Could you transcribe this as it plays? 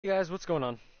Hey guys, what's going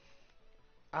on?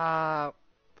 Uh,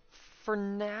 for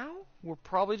now, we're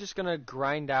probably just gonna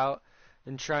grind out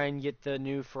and try and get the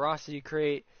new Ferocity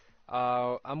crate.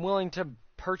 I'm willing to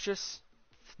purchase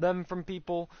them from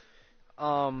people,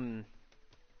 um,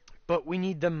 but we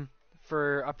need them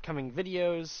for upcoming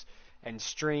videos and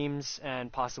streams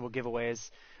and possible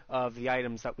giveaways of the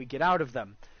items that we get out of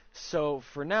them. So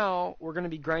for now, we're gonna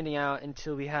be grinding out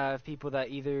until we have people that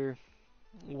either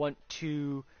want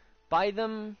to buy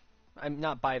them, I'm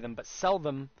not buy them, but sell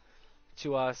them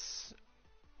to us,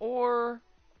 or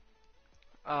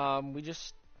we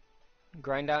just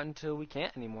grind out until we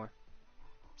can't anymore.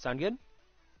 Sound good?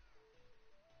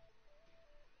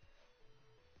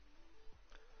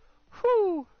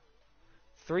 Whew!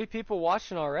 3 people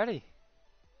watching already.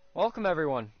 Welcome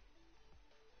everyone.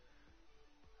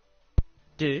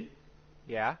 Dude,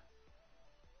 Yeah?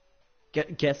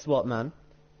 guess what, man?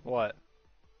 What?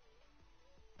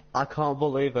 I can't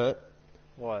believe it.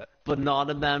 What?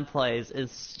 Banana Man Plays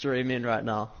is streaming right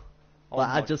now. Oh Like,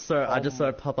 my, I just saw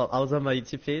it pop up. I was on my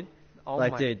YouTube feed. oh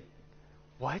Like, my, dude,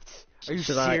 what? Are you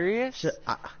should serious?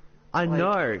 I Like-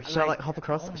 know. Should I like, hop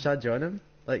across? oh. Should I join him?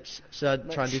 Like, should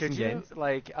I try and do some Should you? games?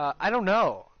 Like, I don't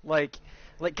know. Like,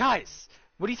 guys,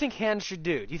 what do you think Hand should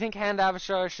do? Do you think Hand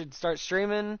Avishar should start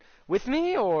streaming with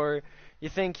me, or you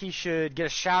think he should get a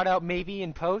shout out maybe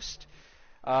in post?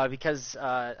 Because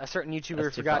a certain YouTuber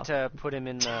That's too forgot far. to put him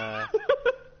in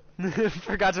the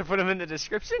forgot to put him in the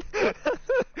description.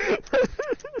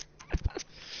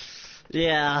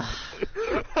 Yeah.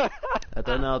 I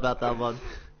don't know about that one.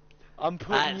 I'm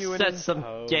putting you in Set his some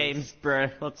post. games, bro.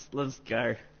 Let's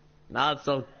go. Nah, it's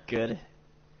all good.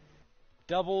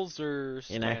 Doubles or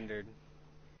You know. standard?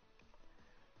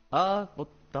 Well,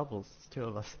 doubles. It's two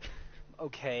of us.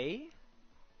 Okay.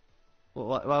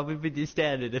 Well, why would we do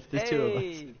standard if there's two of us?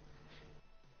 Hey.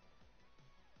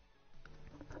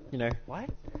 You know. What?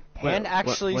 When- Hand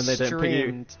actually when they don't put you-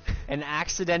 streamed an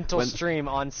accidental When- stream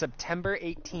on September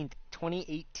 18th,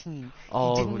 2018.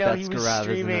 Oh, He didn't know he that's was Grab,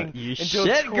 isn't streaming it? You until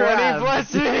shit, 20 Grab.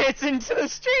 plus minutes into the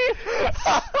stream.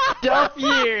 Stuff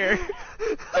you!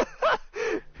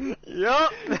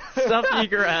 Yup. Stuff you,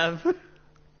 Grab.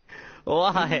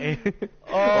 Why?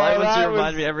 Oh, Why must that you remind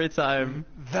was- me every time?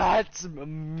 That's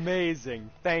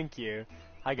amazing. Thank you.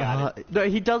 I got it. No,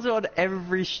 he does it on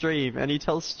every stream, and he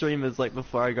tells streamers like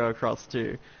before I go across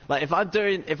too. Like if I'm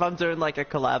doing like a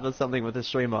collab or something with a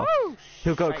streamer, Woo!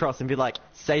 he'll go Shite. across and be like,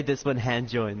 "Say this when Hand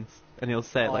joins," and he'll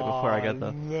say it like before I get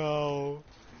there. No.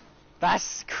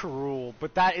 That's cruel,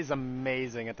 but that is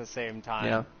amazing at the same time.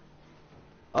 Yeah.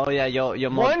 Oh yeah, your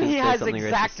mod One, did he say has something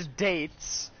exact racist.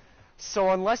 dates, so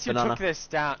unless you Banana. took this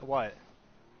down, what?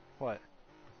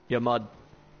 Your mod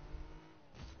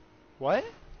What?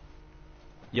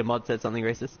 said something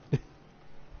racist.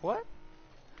 What?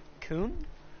 Coon?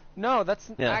 No,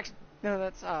 that's Yeah. no,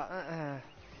 that's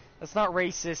not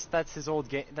racist. That's his old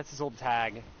game. That's his old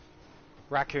tag.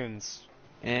 Raccoons.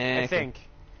 I think.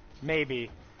 Maybe.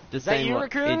 Just that saying you,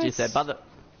 what raccoons? EG said, but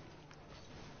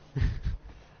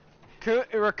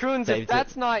Raccoons, if Saved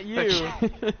that's it. not you,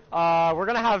 we're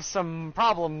gonna have some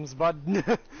problems, bud.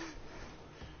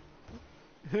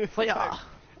 Fire.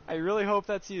 I really hope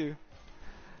that's you.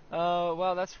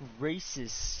 Well, that's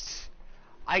racist.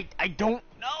 I don't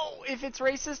know if it's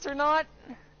racist or not.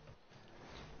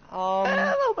 A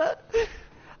little bit.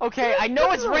 Okay, I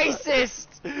know it's racist,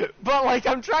 but like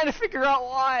I'm trying to figure out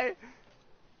why.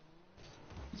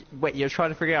 Wait, you're trying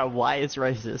to figure out why it's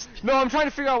racist? No, I'm trying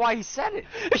to figure out why he said it.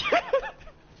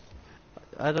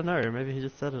 I don't know. Maybe he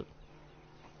just said it.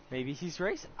 Maybe he's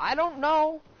racist. I don't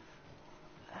know.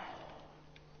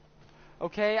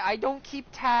 Okay, I don't keep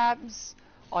tabs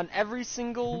on every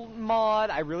single mod.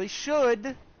 I really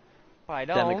should, but I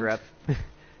don't. Damn it, Grab.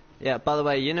 Yeah. By the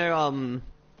way, you know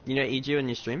EG on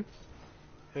your stream.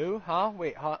 Who? Huh?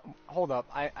 Wait, huh? Hold up.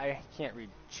 I can't read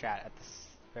chat at this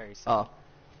very second. Oh.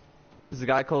 There's a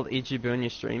guy called EG Boo on your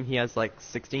stream. He has like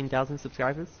 16,000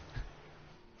 subscribers.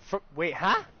 Wait,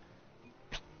 huh?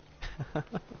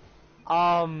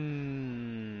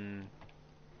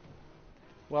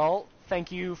 Well,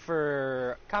 thank you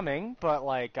for coming, but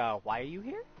like, why are you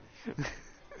here?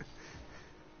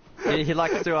 He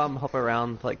likes to hop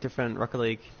around like different Rocket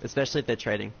League, especially if they're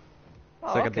trading. Oh,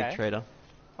 It's like a okay. big trader.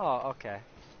 Oh, okay.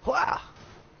 Wow.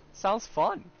 Sounds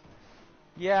fun.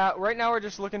 Yeah, right now we're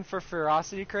just looking for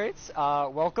Ferocity crates.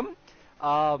 Welcome.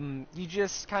 You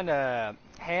just kind of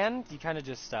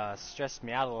just stressed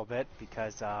me out a little bit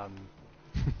because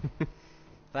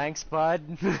thanks, bud.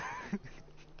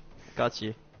 Got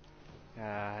you.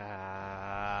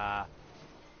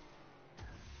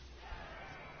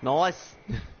 Nice.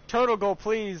 Total goal,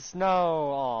 please. No.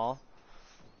 Aw.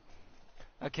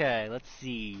 Okay, let's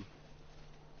see.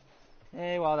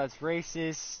 Hey, well, that's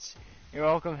racist. You're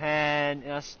welcome, hand.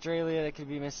 In Australia, that could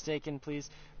be mistaken. Please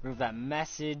remove that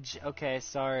message. Okay,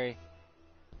 sorry.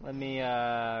 Let me,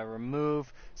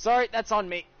 remove. Sorry, that's on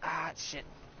me. Ah, shit.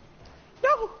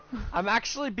 No! I'm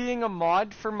actually being a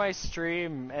mod for my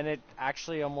stream, and it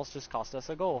actually almost just cost us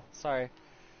a goal. Sorry.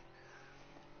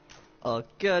 Oh,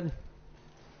 good.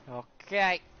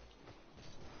 Okay.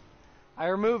 I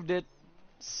removed it,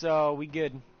 so we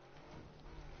good.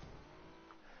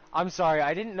 I'm sorry,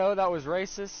 I didn't know that was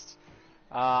racist.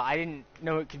 I didn't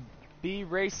know it could be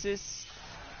racist.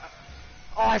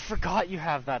 Oh, I forgot you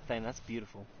have that thing. That's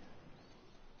beautiful.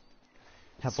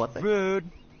 Have what thing? Rude.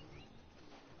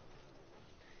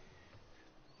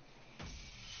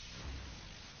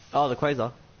 Oh, the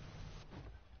quasar.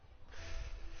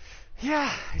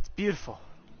 Yeah, it's beautiful.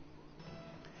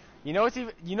 You know what's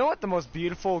even? You know what the most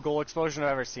beautiful goal explosion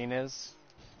I've ever seen is?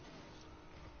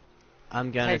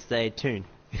 I'm gonna say tune.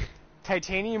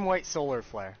 Titanium white solar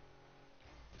flare.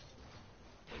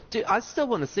 Dude, I still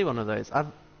want to see one of those.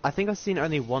 I think I've seen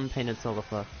only one painted solar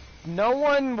flare. No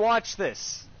one watch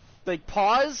this. Like,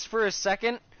 pause for a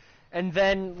second, and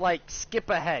then, like, skip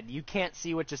ahead. You can't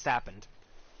see what just happened.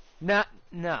 No.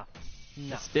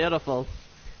 It's beautiful.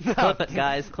 No. Clip it,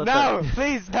 guys. Clip it. No,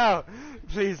 please, no.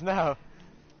 Please, no.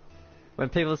 When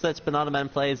people search Banana Man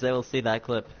Plays, they will see that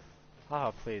clip.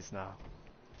 Oh, please, no.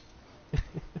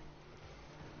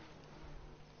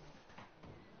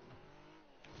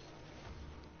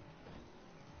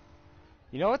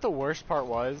 You know what the worst part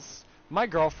was? My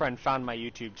girlfriend found my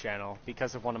YouTube channel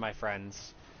because of one of my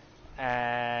friends.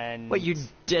 And... Wait, you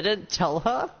didn't tell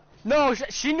her? No,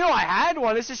 she knew I had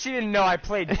one. It's just she didn't know I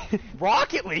played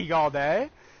Rocket League all day.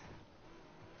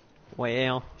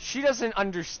 Well. She doesn't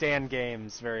understand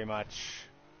games very much.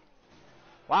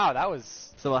 Wow, that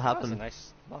was... So what that was happened? a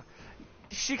nice...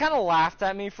 She kind of laughed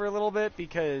at me for a little bit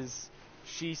because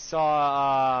she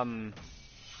saw, I'm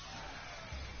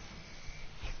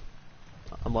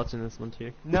watching this one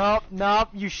too. Nope,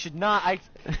 you should not.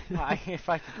 If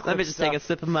I could Let me just take a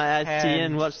sip of my iced tea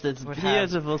and watch this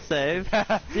beautiful save.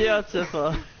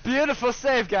 Beautiful. Beautiful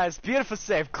save, guys. Beautiful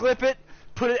save. Clip it.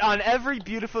 Put it on every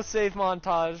beautiful save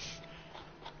montage.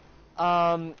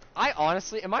 I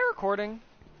honestly... Am I recording?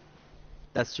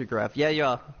 That's true, Graph. Yeah, you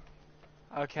are.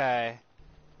 Okay.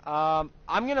 I'm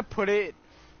gonna put it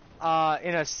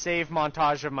in a save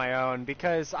montage of my own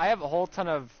because I have a whole ton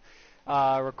of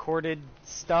recorded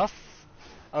stuff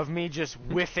of me just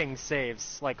whiffing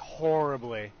saves like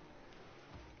horribly.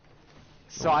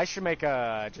 So I should make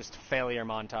a just failure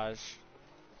montage.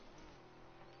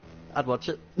 I'd watch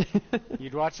it.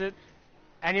 You'd watch it?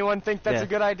 Anyone think that's Yeah. a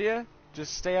good idea?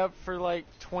 Just stay up for like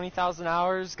 20,000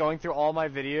 hours going through all my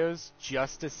videos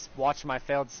just to watch my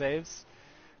failed saves?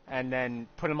 And then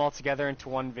put them all together into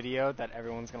one video that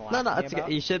everyone's gonna laugh No, at me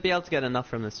about? you should be able to get enough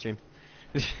from this stream.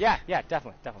 Yeah,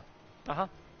 definitely. Uh-huh.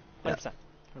 100%.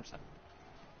 100%.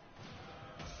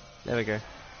 There we go.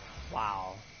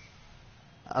 Wow.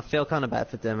 I feel kind of bad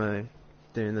for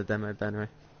doing the demo banner.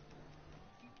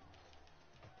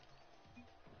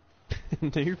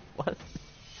 Noob? What?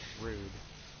 Rude.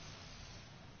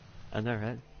 I know,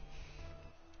 right?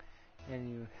 And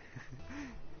you...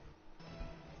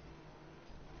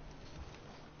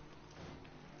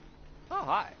 Oh,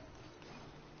 hi.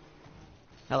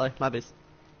 Hello, my beast.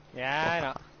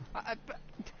 Yeah, I know.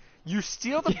 You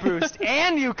steal the boost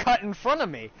and you cut in front of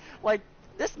me. Like,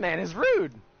 this man is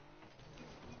rude.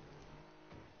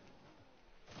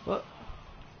 What?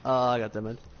 Oh, I got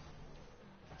demoed.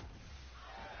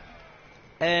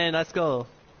 And nice goal.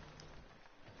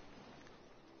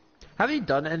 Have you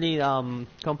done any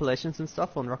compilations and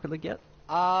stuff on Rocket League yet?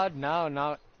 No,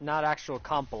 not actual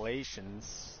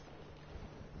compilations.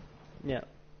 Yeah.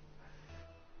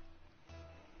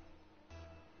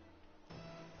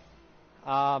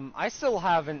 I still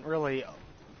haven't really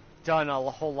done a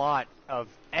whole lot of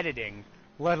editing,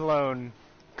 let alone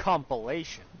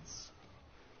compilations.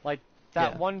 Like,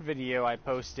 that one video I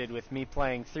posted with me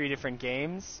playing 3 different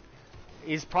games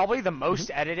is probably the most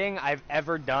editing I've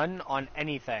ever done on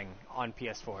anything on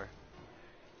PS4.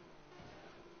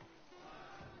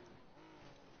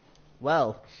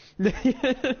 Well.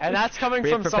 And that's coming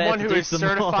Be from prepared someone to who do is some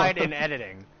certified more. in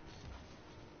editing.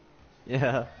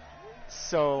 Yeah.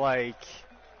 So, like...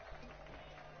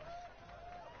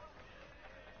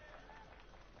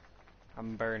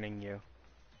 I'm burning you.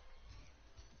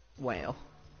 Wow.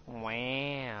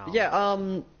 Wow. Yeah,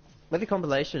 with the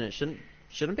compilation, it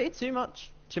shouldn't be too much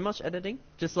editing.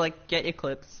 Just like get your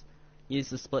clips, use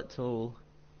the split tool,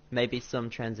 maybe some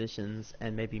transitions,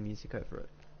 and maybe music over it.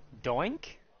 Doink?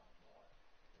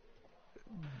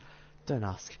 Don't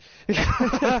ask.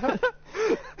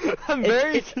 I'm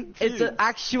very It's confused. an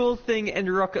actual thing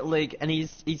in Rocket League, and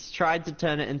he's tried to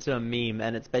turn it into a meme,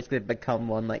 and it's basically become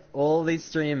one. Like all these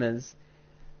streamers,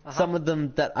 some of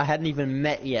them that I hadn't even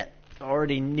met yet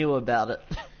already knew about it,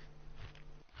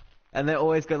 and they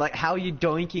always go like, "How are you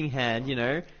doinking, hand?" You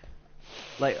know,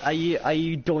 like, "Are you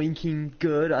doinking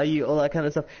good? Are you all that kind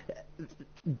of stuff?"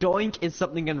 Doink is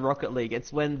something in Rocket League.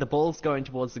 It's when the ball's going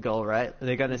towards the goal, right?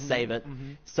 They're going to save it.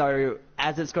 So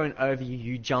as it's going over you,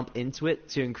 you jump into it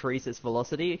to increase its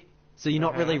velocity. So you're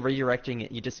not really redirecting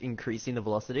it, you're just increasing the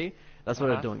velocity. That's what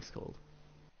a doink's called.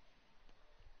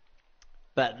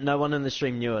 But no one in the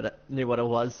stream knew what it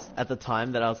was at the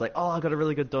time that I was like, oh, I got a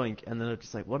really good doink. And then it's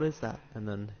just like, what is that? And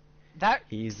then That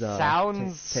he's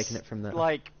sounds taking it from there.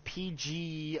 like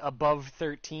PG above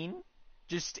 13.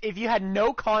 Just if you had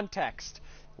no context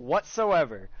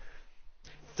whatsoever,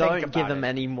 Don't give him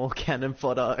any more cannon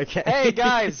fodder, okay? Hey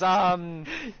guys,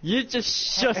 you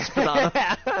just shush,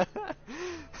 banana.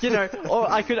 You know, or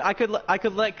I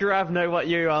could let Grav know what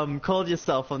you called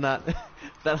yourself on that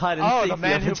that hide and oh, seek. the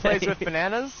man who day. plays with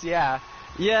bananas? Yeah.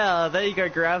 Yeah, there you go,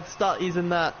 Grav. Start using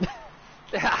that.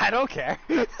 I don't care.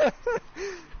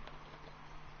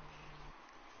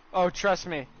 Oh, trust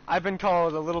me, I've been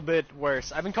called a little bit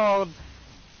worse. I've been called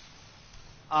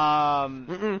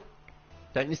Don't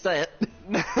you say it.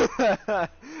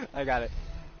 I got it.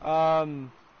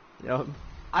 Yep.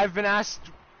 I've been asked.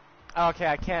 Okay,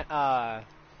 I can't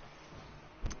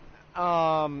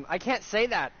say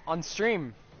that on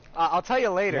stream. I'll tell you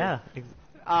later. Yeah.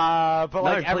 But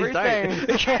like No, please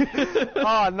everything. don't.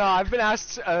 Oh no, I've been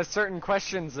asked certain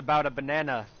questions about a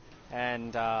banana,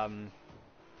 and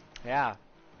yeah.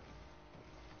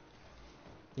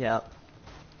 Yeah.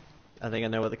 I think I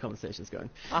know where the conversation's going.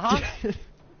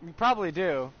 You probably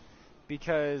do,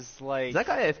 because like. Is that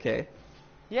guy AFK?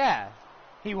 Yeah,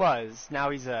 he was. Now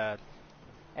he's a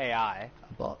AI.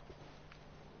 A bot.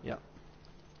 Yeah.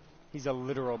 He's a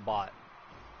literal bot.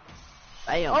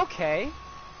 Bam. Okay.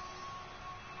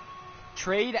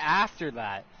 Trade after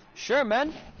that. Sure,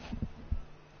 man.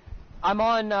 I'm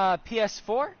on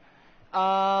PS4.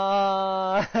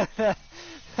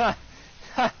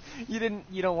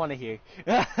 You don't want to hear.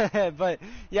 But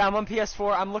yeah, I'm on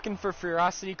PS4. I'm looking for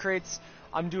Ferocity crates.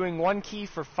 I'm doing 1 key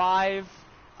for 5.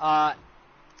 I'm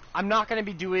not going to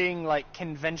be doing like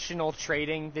conventional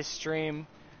trading this stream,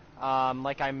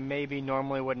 like I maybe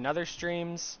normally would in other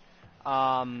streams.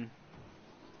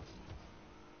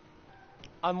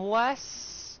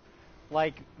 Unless,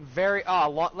 like,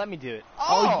 let me do it.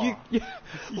 Oh, you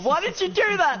why did you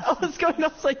do that? I was going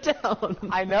upside down.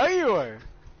 I know you were,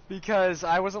 because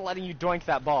I wasn't letting you doink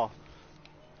that ball.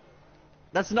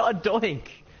 That's not a doink.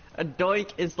 A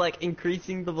doink is like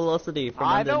increasing the velocity from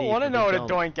I underneath. don't want to with know what a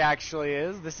jump. doink actually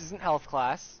is. This isn't health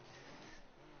class.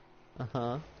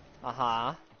 Uh-huh.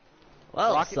 Uh-huh.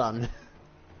 Well, Rocket- son.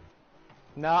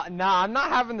 Nah, I'm not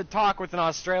having the talk with an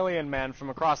Australian man from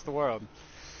across the world.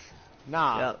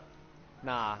 Nah. Yep.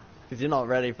 Nah. Because you're not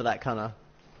ready for that kind of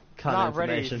Not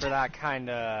ready information. for that kind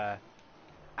of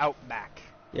outback.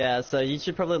 Yeah, so you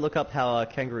should probably look up how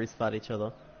kangaroos fight each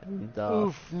other. And,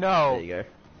 Oof, no. There you go.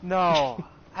 No.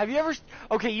 Have you ever...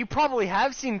 Okay, you probably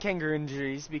have seen kangaroo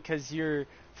injuries because you're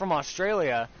from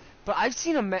Australia, but I've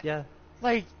seen a man... Yeah.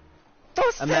 Like,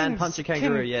 those A things man punch a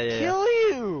kangaroo, can yeah. kill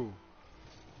you.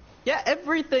 Yeah,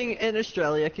 everything in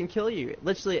Australia can kill you.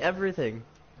 Literally everything.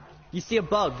 You see a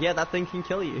bug, yeah, that thing can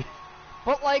kill you.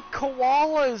 But, like,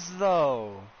 koalas,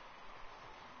 though.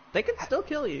 They can still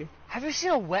kill you. Have you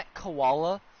seen a wet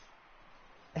koala?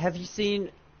 Have you seen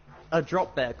a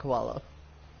drop bear koala?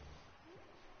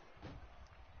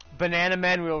 Banana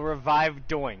Man will revive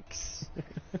doinks.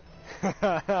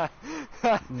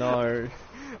 No.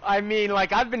 I mean,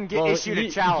 like, I've been issued a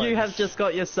challenge. You have just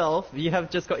got yourself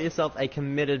a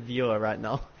committed viewer right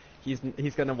now. He's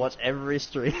gonna watch every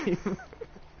stream.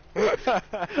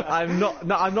 I'm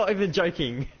not even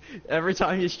joking. Every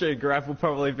time you stream, Graf will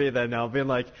probably be there now, being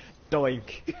like, doink.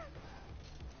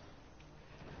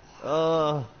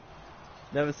 Oh,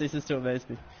 never ceases to amaze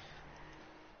me.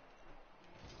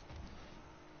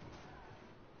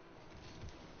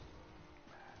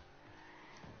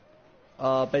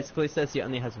 Basically says he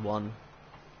only has one.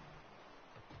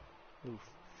 Oof.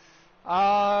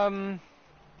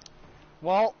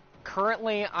 Well,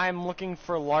 currently I'm looking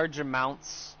for large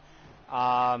amounts.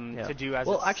 Yeah. To do as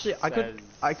well, it actually, says.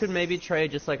 I could maybe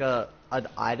trade just like an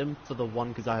item for the one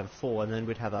because I have 4, and then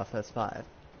we'd have our first 5.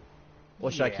 Or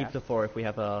should I Yeah. keep the 4 if we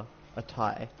have a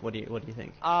tie? What do you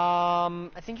think? I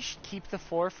think you should keep the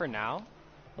 4 for now,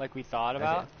 like we thought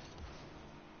about.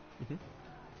 Mhm.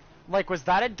 Like, was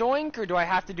that a doink, or do I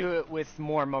have to do it with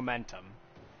more momentum?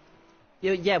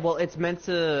 Yeah, well, it's meant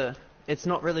to... It's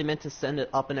not really meant to send it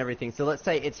up and everything. So let's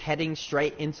say it's heading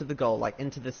straight into the goal, like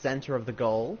into the center of the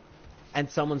goal, and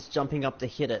someone's jumping up to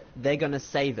hit it. They're going to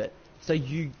save it. So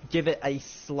you give it a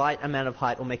slight amount of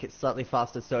height or make it slightly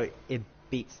faster so it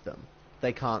beats them.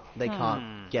 They can't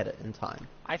get it in time.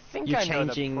 I think You're I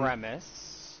changing... know the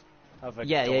premise of a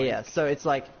Yeah. doink. So it's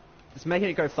like, it's making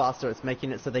it go faster, it's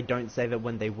making it so they don't save it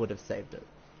when they would have saved it.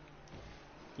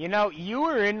 You know, you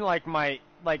were in, like, my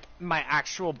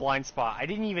actual blind spot. I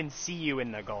didn't even see you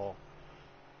in the goal.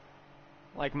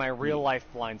 Like, my real-life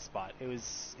blind spot.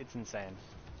 It's insane.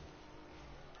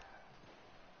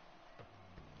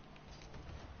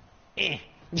 Eh.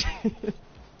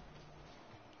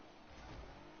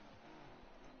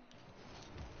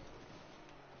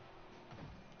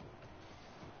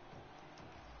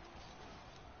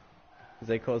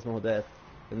 They cause more death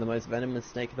than the most venomous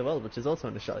snake in the world, which is also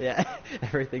in Australia. Yeah,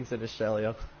 everything's in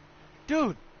Australia.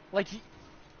 Dude, like,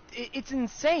 it's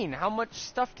insane how much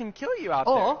stuff can kill you out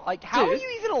there. Like, how are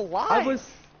you even alive?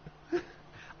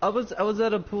 I was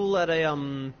at a pool at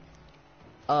a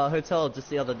hotel just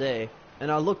the other day,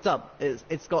 and I looked up.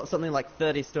 It's got something like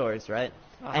 30 stories, right?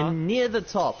 And near the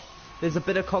top, there's a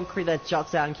bit of concrete that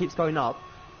juts out and keeps going up,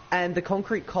 and the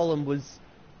concrete column was,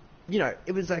 you know,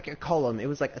 it was like a column. It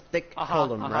was like a thick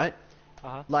column, right?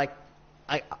 Like,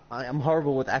 I'm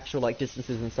horrible with actual, like,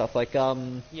 distances and stuff. Like,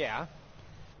 yeah.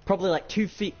 Probably like 2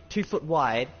 foot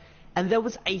wide, and there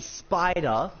was a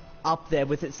spider up there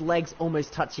with its legs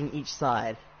almost touching each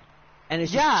side, and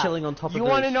it's just chilling on top of it. You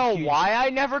want to know why I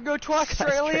never go to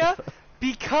Australia?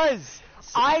 Because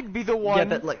I'd be the one,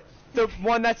 the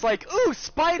one that's like, ooh,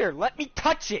 spider, let me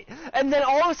touch it, and then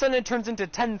all of a sudden it turns into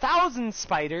 10,000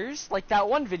 spiders, like that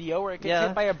one video where it gets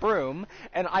hit by a broom,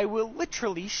 and I will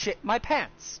literally shit my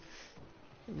pants.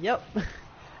 Yep.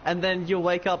 And then you'll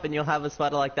wake up and you'll have a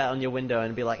spider like that on your window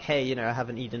and be like, hey, you know, I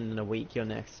haven't eaten in a week, you're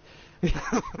next.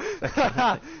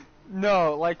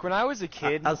 No, like when I was a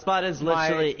kid... Our spiders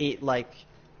literally eat, like...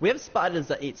 We have spiders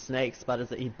that eat snakes, spiders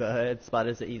that eat birds,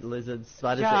 spiders that eat lizards,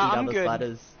 spiders that eat other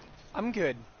spiders. I'm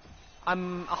good.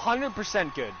 I'm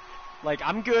 100% good. Like,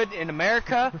 I'm good in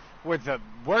America, where the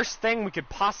worst thing we could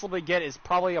possibly get is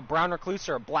probably a brown recluse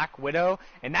or a black widow,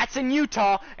 and that's in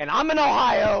Utah, and I'm in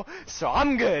Ohio, so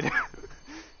I'm good.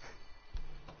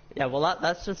 Yeah, well,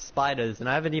 that's just spiders, and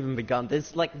I haven't even begun.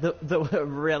 There's, like, the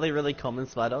really, really common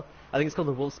spider. I think it's called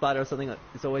the wolf spider or something.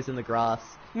 It's always in the grass.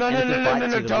 No, It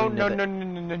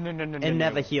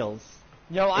never no. heals.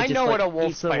 Yo, I know what a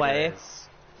wolf spider is.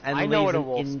 And I know what a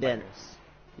wolf indent. spider is.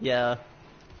 Yeah.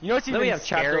 You know what's even Then we have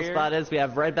scarier? trapdoor spiders, we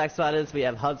have redback spiders, we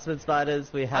have huntsman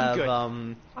spiders, we have,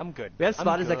 I'm good. We have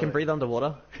spiders that can breathe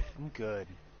underwater. I'm good.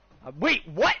 Wait,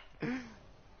 what?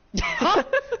 Huh?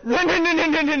 No. We need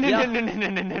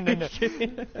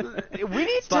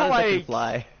Spiders to, that like... can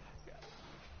fly.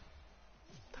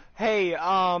 Hey,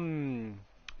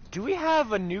 do we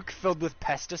have a nuke filled with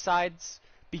pesticides?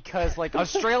 Because, like,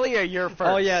 Australia, you're first.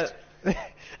 Oh, yeah.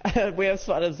 We have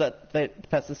spiders that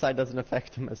pesticide doesn't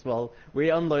affect them as well. We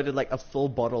unloaded, like, a full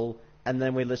bottle, and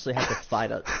then we literally had to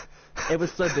fight it. It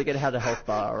was so big it had a health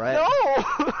bar, right?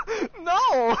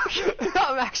 No!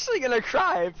 I'm actually gonna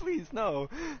cry. Please, no.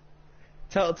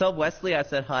 Tell Wesley I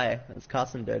said hi. It's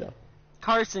Carson Doda.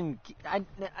 Carson, I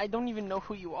don't even know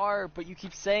who you are, but you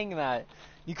keep saying that.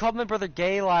 You called my brother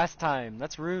gay last time.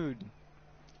 That's rude.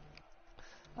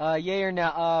 Yay or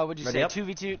no? What'd you say?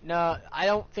 2v2? No, I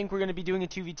don't think we're gonna be doing a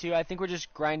 2v2. I think we're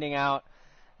just grinding out,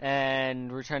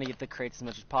 and we're trying to get the crates as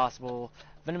much as possible.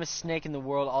 Venomous snake in the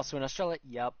world, also in Australia.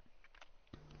 Yep.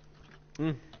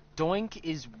 Doink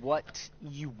is what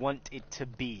you want it to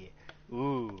be.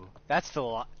 Ooh, that's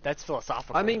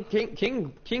philosophical. I mean,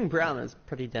 King Brown is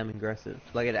pretty damn aggressive.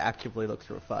 Like, it actively looks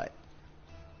for a fight.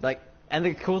 Like, and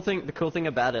the cool thing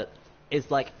about it is,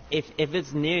 like, if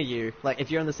it's near you, like, if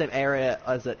you're in the same area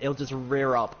as it, it'll just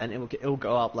rear up and it'll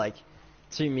go up like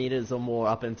 2 meters or more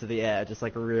up into the air, just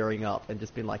like rearing up and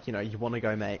just being like, you know, you want to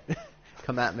go, mate?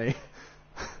 Come at me.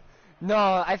 No,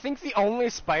 I think the only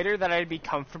spider that I'd be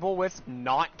comfortable with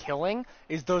not killing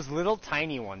is those little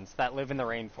tiny ones that live in the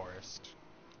rainforest.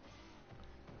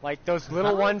 Like those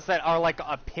little ones that are like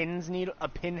a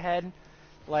pinhead,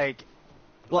 like.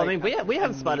 Well, like I mean, we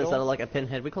have spiders needle? that are like a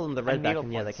pinhead. We call them the redback,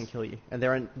 and yeah, they can kill you. And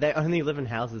they only live in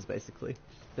houses basically.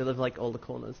 They live like all the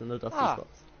corners and the dusty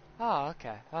spots. Oh,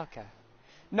 okay.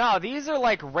 No, these are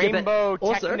like rainbow,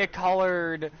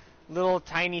 technicolored little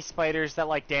tiny spiders that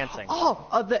like dancing. Oh,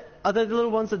 are they the little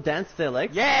ones that dance their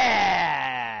legs?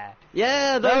 Yeah!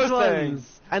 Yeah, those ones.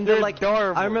 Things. And they're like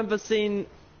adorable. I remember seeing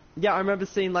Yeah, I remember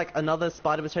seeing like another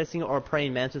spider was chasing it, or a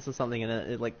praying mantis or something, and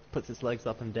it like puts its legs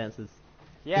up and dances.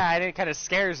 Yeah, and it kind of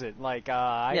scares it. Like,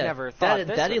 I Yeah, never thought this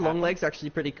Daddy would happen. Longlegs are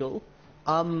actually pretty cool.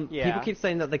 Yeah. People keep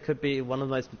saying that they could be one of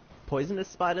the most poisonous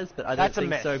spiders, but I don't That's a think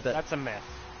myth. so. But That's a myth.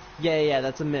 yeah,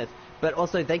 that's a myth. But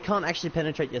also, they can't actually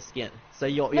penetrate your skin, so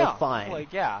you're No, fine.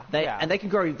 like, yeah, They yeah. and they can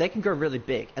grow really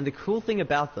big. And the cool thing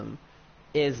about them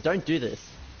is, don't do this.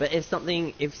 But if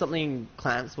something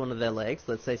clamps one of their legs,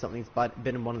 let's say something's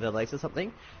bitten one of their legs or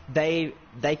something, they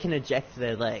can eject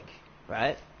their leg,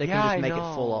 right? They Yeah, can just I make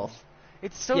know. it fall off.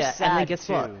 It's so Yeah, sad and then guess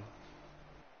too. what?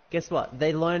 Guess what?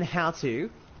 They learn how to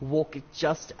walk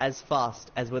just as fast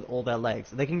as with all their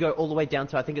legs. They can go all the way down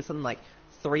to, I think it's something like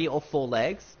 3 or 4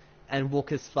 legs, and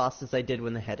walk as fast as they did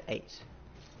when they had 8.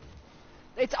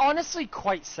 It's honestly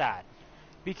quite sad,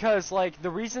 because like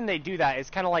the reason they do that is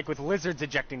kind of like with lizards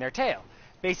ejecting their tail,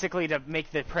 basically to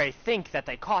make the prey think that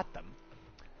they caught them.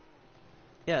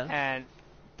 Yeah.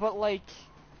 But like,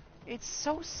 it's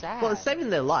so sad. Well, it's saving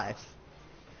their life.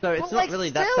 So it's But, not like, really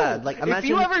that still, bad. Like, imagine if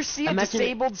you ever see a imagine-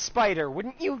 disabled spider,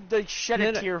 wouldn't you like shed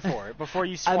a No. tear for it before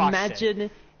you squashed Imagine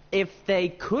it? if they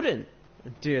couldn't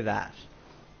do that.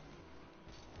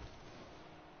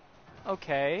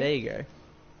 Okay. There you go.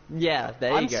 Yeah,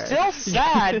 there I'm you go. still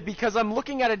sad because I'm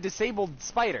looking at a disabled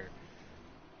spider.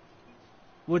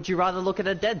 Would you rather look at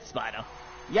a dead spider?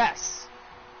 Yes.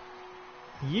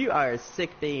 You are a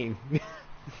sick being.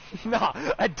 No,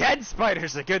 a dead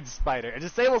spider's a good spider. A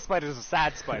disabled spider's a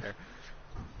sad spider.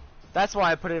 That's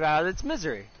why I put it out of its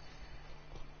misery.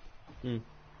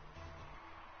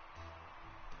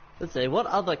 Let's see, what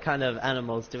other kind of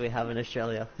animals do we have in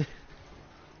Australia?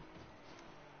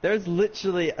 There's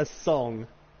literally a song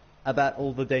about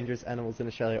all the dangerous animals in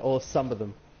Australia, or some of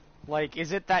them. Like,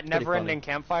 is it that never-ending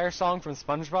campfire song from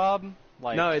SpongeBob?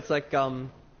 Like, No, it's like,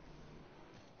 come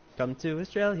to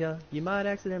Australia, you might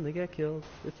accidentally get killed,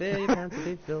 if your pants will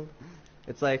be filled.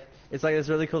 It's like this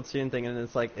really cool tune thing, and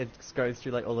it's like, it goes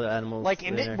through like all the animals. like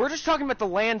there. we're just talking about the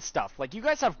land stuff. Like, you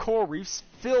guys have coral reefs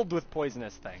filled with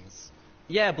poisonous things.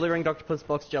 Yeah, blue ringed octopus,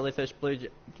 box jellyfish,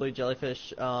 blue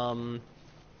jellyfish, all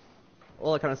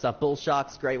that kind of stuff. Bull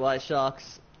sharks, great white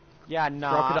sharks. Yeah,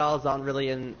 nah. Crocodiles aren't really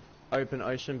in open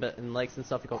ocean, but in lakes and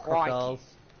stuff, you've got Crikey. crocodiles.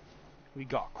 We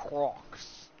got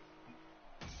crocs.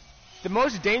 The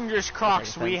most dangerous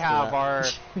crocs we have are...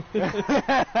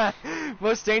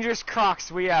 most dangerous crocs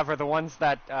we have are the ones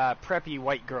that preppy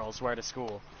white girls wear to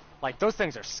school. Like, those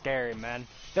things are scary, man.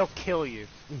 They'll kill you.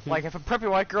 Like, if a preppy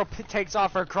white girl takes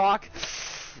off her croc,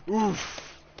 oof,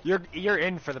 you're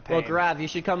in for the pain. Well, Grav, you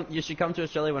should come to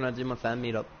Australia when I do my fan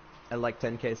meetup at like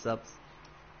 10k subs.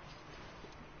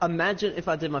 Imagine if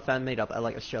I did my fan meetup at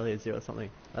like Australia Zoo or something.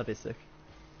 That'd be sick.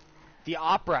 The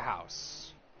Opera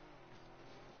House.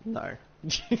 No.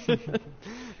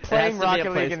 Playing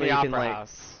Rocket League in the Opera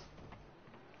House.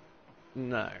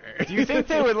 No. Do you think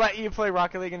they would let you play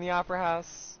Rocket League in the Opera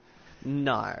House?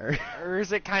 No. Or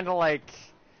is it kind of like...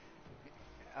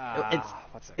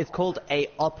 It's called a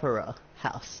opera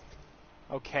house.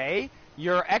 Okay.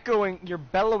 Your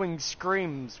bellowing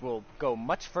screams will go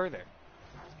much further.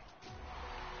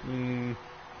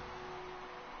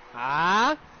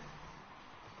 Ah?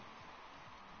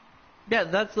 Yeah,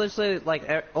 that's literally like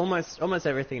almost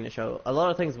everything in the show. A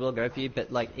lot of things will go for you,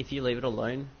 but like if you leave it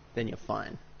alone, then you're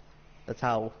fine. That's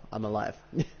how I'm alive.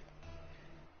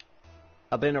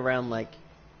 I've been around like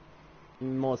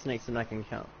more snakes than I can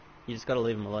count. You just gotta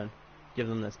leave them alone. Give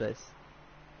them their space.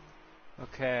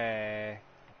 Okay.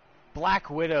 Black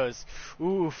Widows.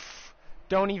 Oof.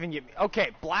 Don't even get me.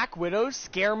 Okay, Black Widows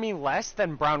scare me less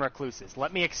than brown recluses.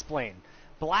 Let me explain.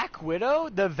 Black Widow,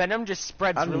 the venom just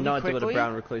spreads I have really no idea quickly. what a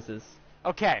brown recluse is.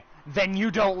 Okay, then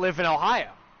you don't live in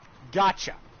Ohio.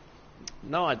 Gotcha.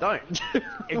 No, I don't.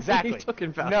 Exactly. What are you talking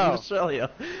about? No. In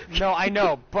Australia. No, I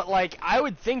know, but like I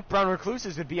would think brown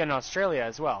recluses would be in Australia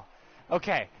as well.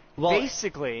 Okay, Well,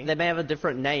 basically, they may have a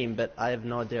different name, but I have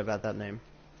no idea about that name.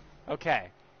 okay,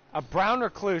 a brown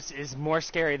recluse is more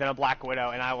scary than a black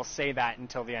widow, and I will say that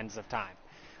until the ends of time.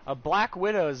 A black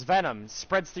widow's venom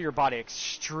spreads through your body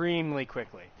extremely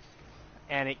quickly,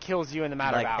 and it kills you in the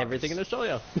matter Like of hours. everything in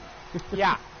Australia.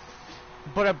 Yeah.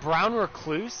 But a brown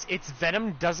recluse, its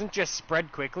venom doesn't just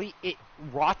spread quickly, it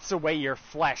rots away your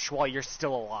flesh while you're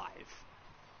still alive.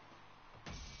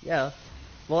 Yeah.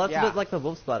 Well, that's Yeah. a bit like the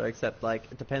wolf spider, except like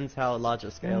it depends how large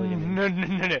a scale you mean.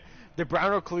 No. The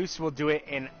brown recluse will do it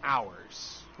in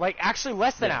hours. Like, actually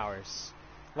less than Yeah. hours.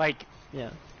 Like, Yeah.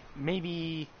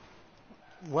 maybe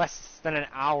less than an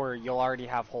hour you'll already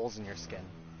have holes in your skin.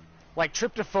 Like,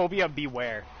 tryptophobia,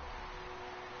 beware.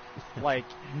 Like,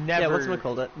 never... Yeah, what's it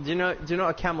called? Do you know what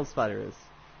a camel spider is?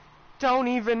 Don't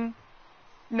even...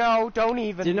 No, don't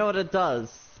even. Do you know what it does?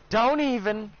 Don't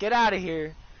even. Get out of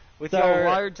here. With So, your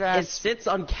large it ass. sits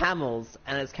on camels,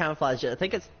 and it's camouflaged. I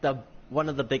think it's one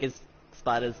of the biggest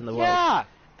spiders in the world. Yeah.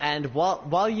 And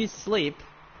while you sleep,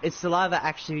 its saliva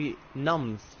actually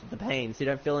numbs the pain, so you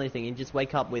don't feel anything. You just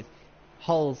wake up with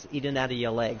holes eaten out of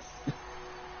your legs.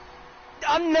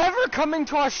 I'm never coming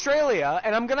to Australia,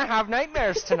 and I'm gonna have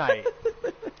nightmares tonight.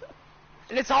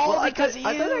 And it's all because of you.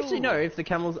 I don't actually know if the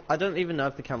camels. I don't even know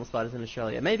if the camel spider's in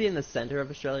Australia. Maybe in the center of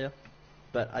Australia,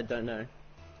 but I don't know.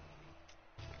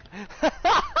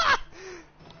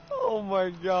 Oh my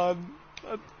god.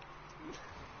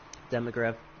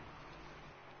 Demograph.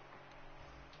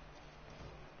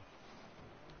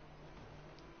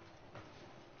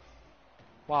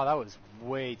 Wow, that was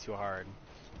way too hard.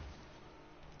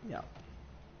 Yeah.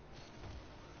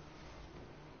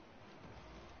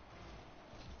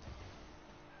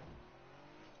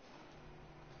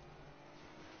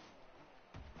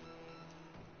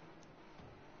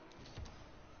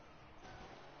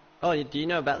 Oh, do you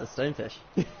know about the stonefish?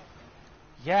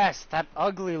 Yes, that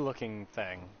ugly looking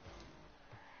thing.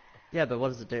 Yeah, but what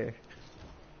does it do?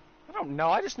 I don't know,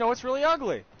 I just know it's really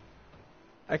ugly.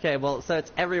 Okay, well, so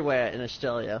it's everywhere in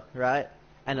Australia, right?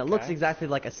 And it looks Okay. exactly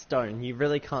like a stone. You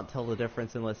really can't tell the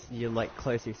difference unless you like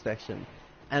close inspection.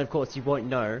 And of course, you won't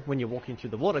know when you're walking through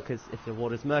the water, because if the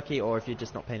water's murky or if you're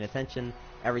just not paying attention,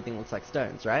 everything looks like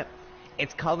stones, right?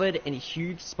 It's covered in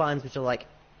huge spines which are like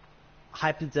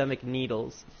hypodermic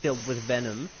needles filled with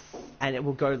venom, and it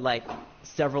will go like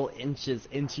several inches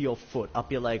into your foot,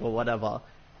 up your leg or whatever,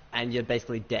 and you're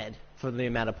basically dead for the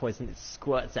amount of poison it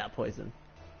squirts out poison.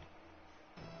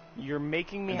 You're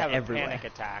making me And have a everywhere. panic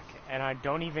attack, and I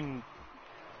don't even...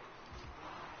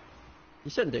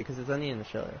 You shouldn't do, because it's only in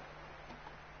Australia.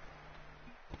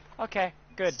 Okay,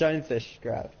 good. Stonefish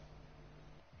grab.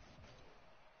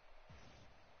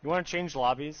 You want to change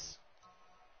lobbies?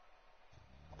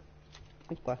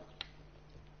 Okay.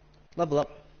 Level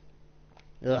up.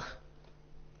 Ugh.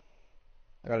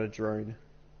 I got a drone.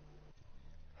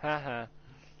 Haha.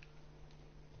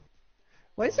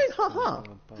 Why are you saying haha?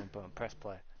 Boom, boom, boom. Press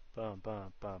play. Boom,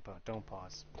 boom, boom, boom. Don't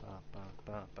pause. Boom, boom,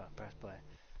 boom, boom. Press play.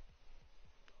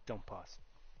 Don't pause.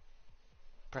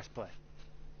 Press play.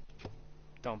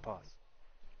 Don't pause.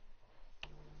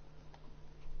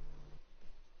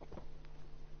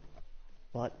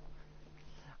 What?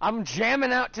 I'm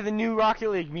jamming out to the new Rocket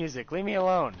League music. Leave me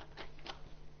alone.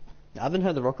 I haven't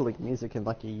heard the Rocket League music in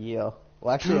like a year.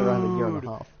 Well, actually around a year and a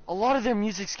half. A lot of their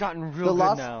music's gotten real The good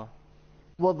last- now.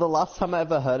 Well, the last time I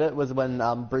ever heard it was when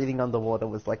Breathing Underwater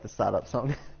was like the startup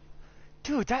song.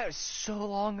 Dude, that was so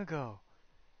long ago.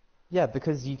 Yeah,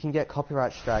 because you can get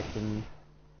copyright striked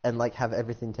and like have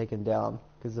everything taken down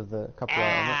because of the copyright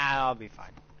Ah, I'll be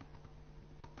fine.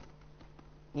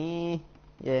 on it.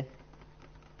 Yeah.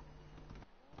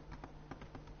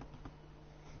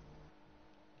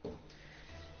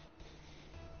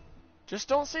 Just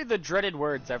don't say the dreaded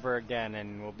words ever again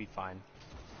and we'll be fine.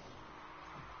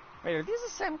 Wait, are these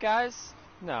the same guys?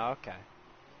 No, okay.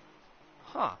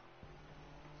 Huh.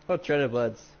 What dreaded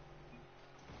words?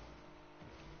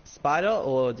 Spider,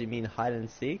 or do you mean hide and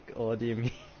seek, or do you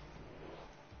mean...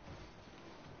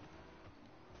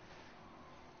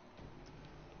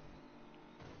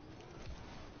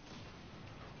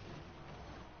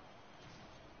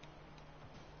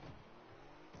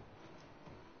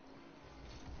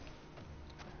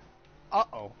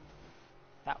 Uh-oh.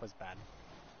 That was bad.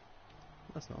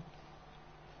 That's not.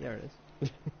 There it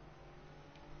is.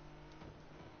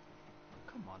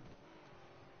 Come on.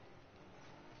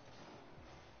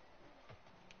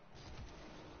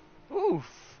 Oof.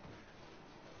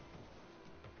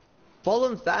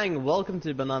 Fallen Thang, welcome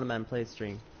to Banana Man Play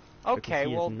Stream. Okay, Because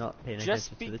he is well, not paying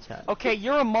just attention be... to the chat. Okay,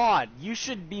 you're a mod. You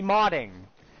should be modding.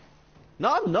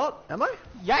 No, I'm not. Am I?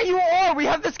 Yeah, you are! We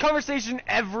have this conversation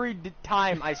every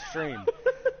time I stream.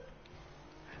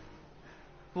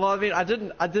 Well, I mean, I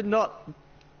did not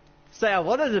say I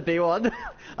wanted to be one.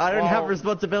 I don't have Well-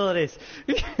 responsibilities.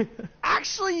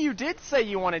 Actually, you did say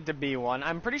you wanted to be one.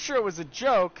 I'm pretty sure it was a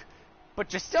joke,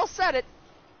 but you still said it.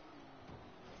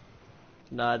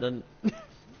 No, I didn't.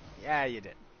 Yeah, you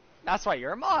did. That's why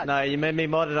you're a mod. No, you made me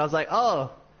mod and I was like,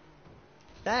 oh,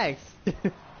 thanks.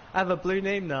 I have a blue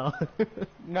name now.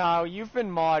 No, you've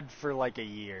been mod for like a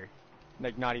year.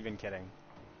 Like, not even kidding.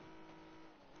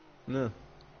 No.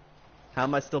 How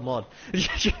am I still mod?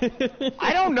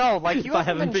 I don't know, like, you If I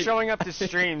haven't been showing up to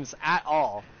streams at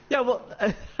all. Yeah, well,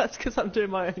 that's because I'm doing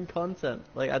my own content.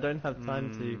 Like, I don't have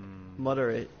time to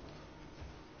moderate.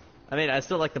 I mean, I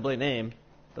still like the blue name,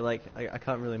 but like, I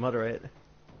can't really moderate.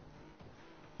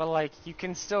 But, like, you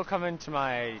can still come into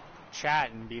my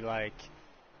chat and be like,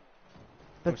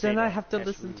 But say then I that, have to dash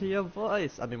listen to room. your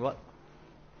voice. I mean, what?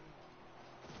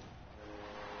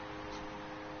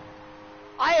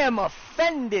 I am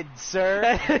offended,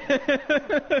 sir.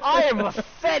 I am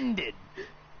offended.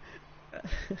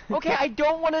 Okay, I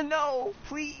don't want to know.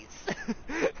 Please.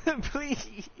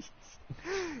 Please.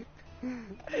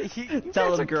 You Tell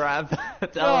guys him, are... Grab.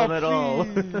 Tell him it all.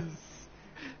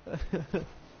 please.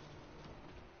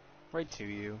 Right to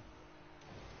you.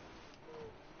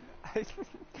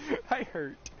 I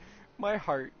hurt. My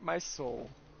heart, my soul.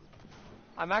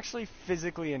 I'm actually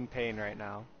physically in pain right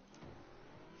now.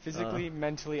 Physically,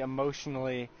 mentally,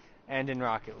 emotionally, and in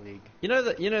Rocket League. You know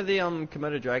the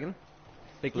Komodo dragon?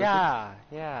 Big lizard?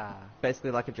 Yeah. Basically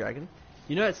like a dragon.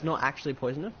 You know it's not actually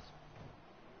poisonous?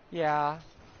 Yeah.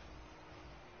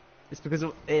 It's because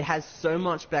it has so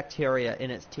much bacteria in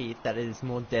its teeth that it is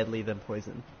more deadly than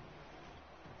poison.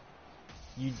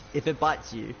 If it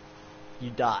bites you, you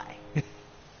die.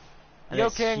 And Yo,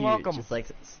 it's King, huge. welcome. It's like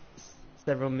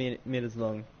several meters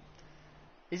long.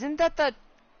 Isn't that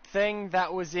thing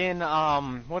that was in,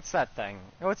 what's that thing?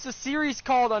 What's the series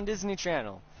called on Disney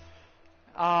Channel?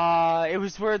 It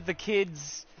was where the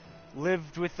kids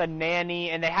lived with a nanny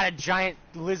and they had a giant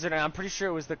lizard, and I'm pretty sure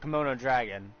it was the Komodo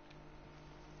dragon.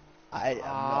 I have no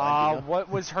idea. What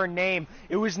was her name?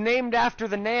 It was named after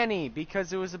the nanny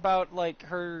because it was about, like,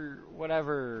 her,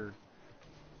 whatever.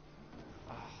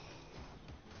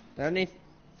 The only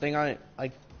thing I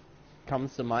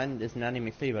comes to mind is Nanny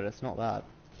McPhee, but it's not that.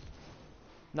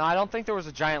 No, I don't think there was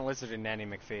a giant lizard in Nanny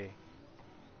McPhee.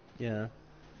 Yeah.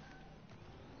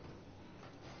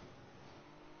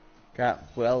 Crap.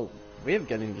 Well, we're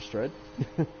getting destroyed.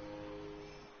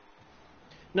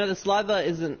 No, the saliva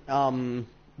isn't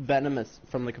venomous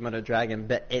from the Komodo dragon,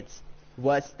 but it's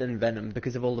worse than venom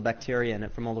because of all the bacteria in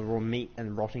it from all the raw meat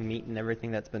and rotting meat and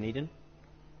everything that's been eaten.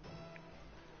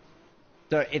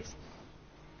 So it's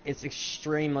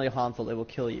extremely harmful. It will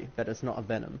kill you, but it's not a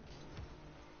venom.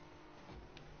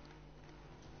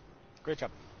 Great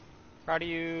job. Proud of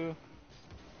you.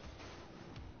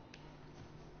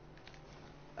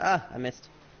 Ah, I missed.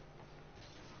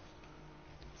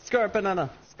 Score it, banana.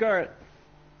 Score it.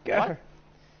 Go. What?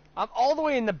 I'm all the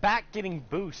way in the back getting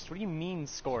boost. What do you mean,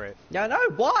 score it? Yeah, I know.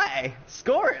 Why?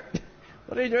 Score it.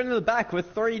 What are you doing in the back? We're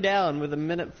 3 down with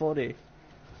 1:40.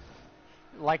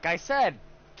 Like I said,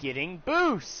 getting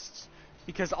boost.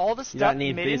 Because all the You stuff don't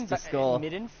need mid, boost to score.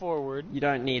 mid and forward. You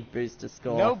don't need boost to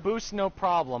score. No boost, no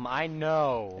problem. I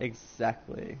know.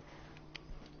 Exactly.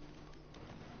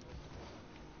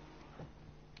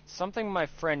 Something my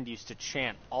friend used to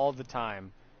chant all the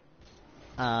time.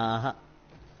 Uh-huh.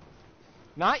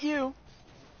 Not you.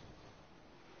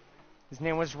 His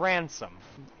name was Ransom.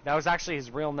 That was actually his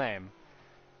real name.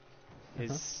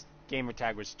 His gamer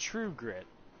tag was True Grit.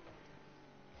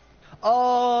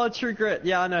 Oh, True Grit.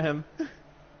 Yeah, I know him.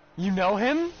 You know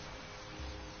him?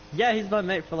 Yeah, he's my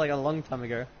mate for like a long time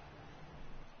ago.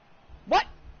 What?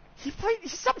 He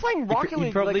stopped playing Rocket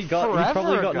League like He forever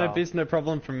probably got ago. no boost, no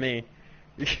problem from me.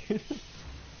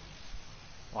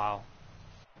 Wow.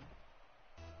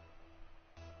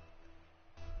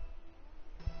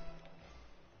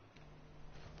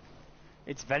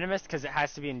 It's venomous because it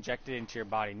has to be injected into your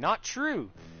body. Not true,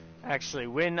 actually.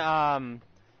 When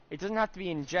it doesn't have to be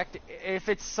injected. If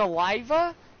it's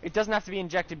saliva, it doesn't have to be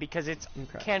injected because it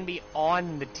can be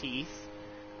on the teeth.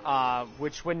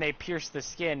 Which when they pierce the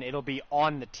skin, it'll be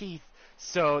on the teeth.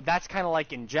 So that's kind of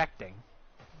like injecting.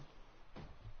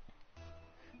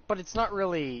 But it's not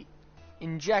really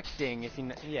injecting if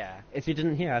you yeah. If you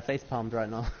didn't hear, I face palmed right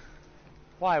now.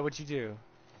 Why? What'd you do?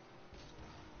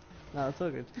 No, it's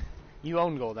all good. You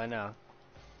own gold, I know.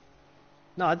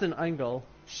 No, I didn't own goal.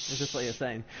 It's just what you're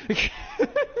saying.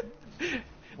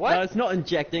 What? No, it's not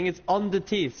injecting, it's on the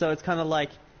teeth, so it's kind of like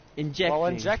injecting. Well,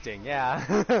 injecting,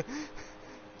 yeah.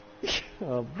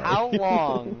 Oh, How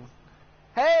long?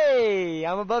 Hey,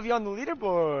 I'm above you on the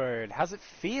leaderboard. How's it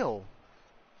feel?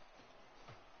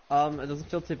 It doesn't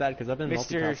feel too bad because I've been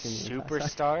Mr. multitasking the entire time.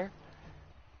 Superstar?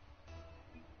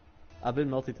 I've been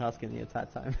multitasking the entire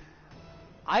time.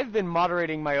 I've been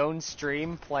moderating my own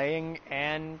stream, playing,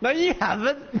 and... No, you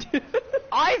haven't!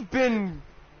 I've been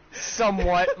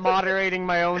somewhat moderating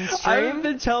my own stream. I've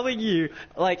been telling you,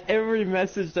 like, every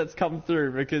message that's come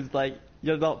through because, like,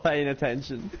 you're not paying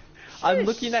attention. I'm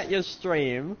looking at your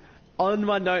stream on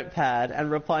my notepad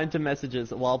and replying to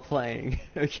messages while playing,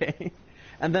 okay?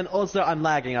 And then also I'm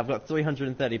lagging, I've got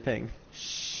 330 ping.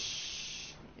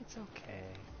 Shh. It's okay.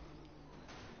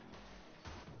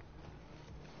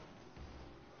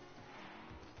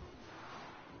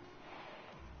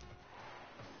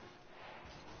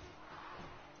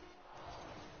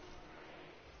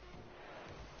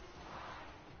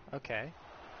 Okay.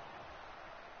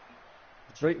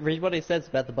 Read what he says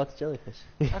about the box jellyfish.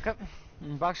 Okay.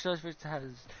 Box jellyfish has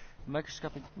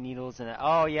microscopic needles in it.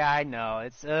 Oh yeah, I know.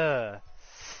 It's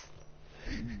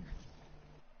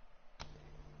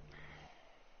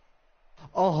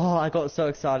Oh, I got so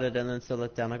excited and then so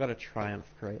let down. I got a Triumph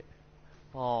crate.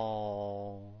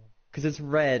 Oh. Because it's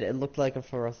red. It looked like a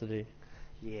Ferocity.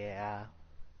 Yeah.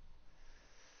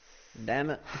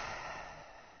 Damn it.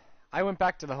 I went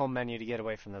back to the home menu to get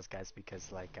away from those guys because,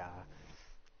 like,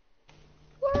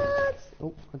 What?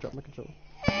 Oh, I dropped my controller.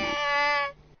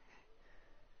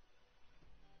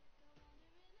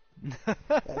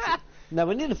 Now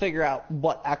we need to figure out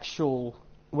what actual,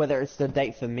 whether it's the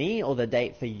date for me or the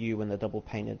date for you when the double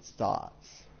painted starts.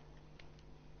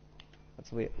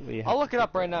 That's what we have I'll to look it up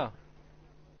figure right out.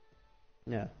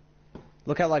 now. Yeah.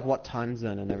 Look at like what time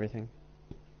zone and everything.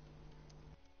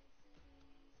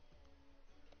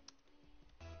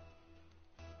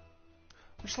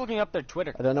 I'm just looking up their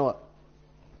Twitter. I don't know what.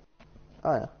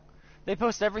 Oh yeah. They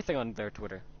post everything on their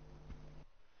Twitter.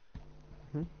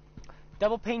 Hmm?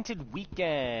 Double Painted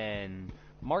Weekend,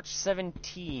 March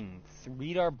 17th.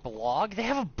 Read our blog. They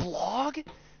have a blog?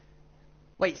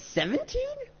 Wait, 17?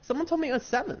 Someone told me it was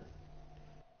 7.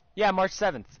 Yeah, March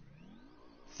 7th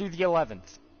through the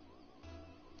 11th.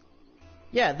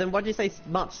 Yeah, then why'd you say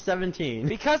March 17?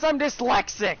 Because I'm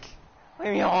dyslexic.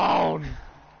 Leave me alone.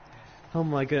 Oh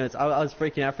my goodness, I was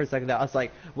freaking out for a second there. I was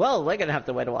like, well, we're gonna have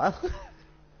to wait a while.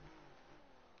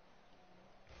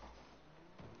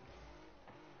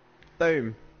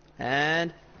 Boom.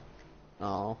 And...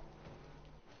 oh.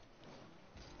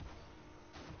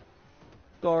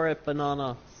 Score it,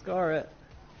 banana. Score it.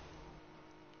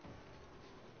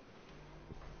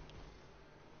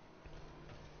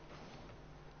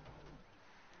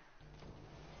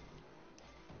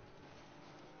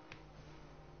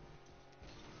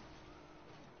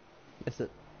 Miss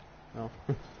it. Oh.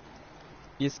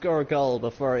 You score a goal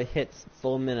before it hits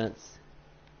 4 minutes.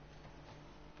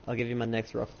 I'll give you my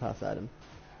next rock pass item.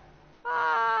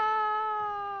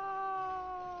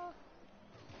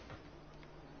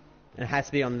 It has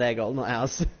to be on their goal, not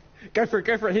ours. Go for it,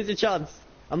 go for it, here's your chance.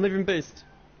 I'm leaving boost.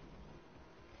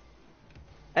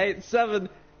 8, 7,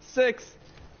 6.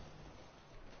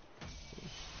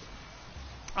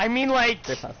 I mean, like,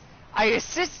 Great pass. I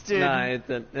assisted. No,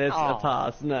 it's a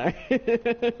pass, no.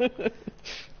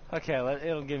 Okay,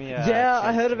 it'll give me a... Yeah,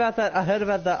 I heard to- about that. I heard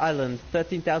about that island.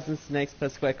 13,000 snakes per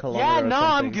square kilometer. Yeah, or no,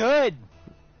 I'm something. good.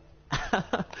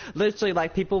 Literally,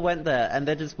 like, people went there and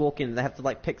they're just walking. They have to,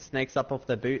 like, pick snakes up off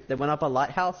their boot. They went up a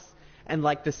lighthouse and,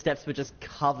 like, the steps were just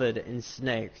covered in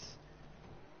snakes.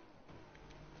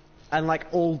 And, like,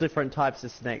 all different types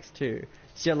of snakes, too.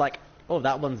 So you're like, oh,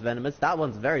 that one's venomous. That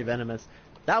one's very venomous.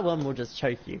 That one will just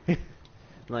choke you.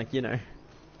 Like, you know.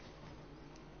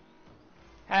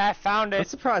 I found I'm it.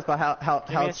 surprised by how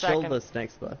Give me a chill second. the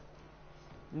snakes were.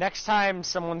 Next time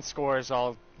someone scores,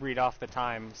 I'll read off the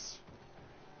times.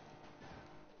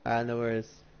 No worries.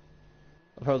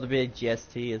 It'll probably be a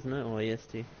GST, isn't it? Or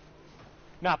EST?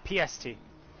 Not PST.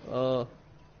 Oh.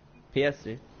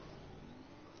 PST.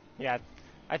 Yeah,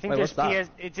 I think Wait, there's what's that?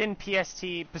 it's in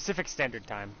PST, Pacific Standard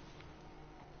Time.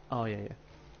 Oh, yeah, yeah.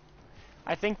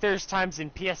 I think there's times in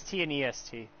PST and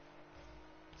EST.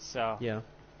 So. Yeah.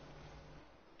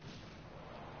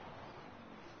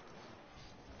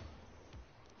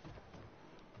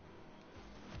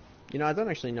 You know, I don't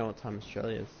actually know what time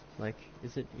Australia is. Like,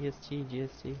 is it EST,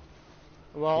 GST?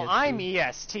 Well, EST? I'm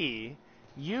EST.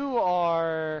 You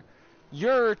are...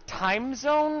 Your time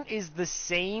zone is the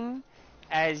same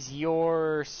as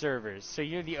your servers. So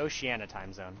you're the Oceania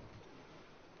time zone.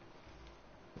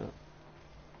 Oh.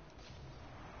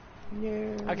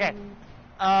 Yeah. Okay.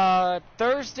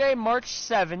 Thursday, March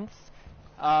 7th,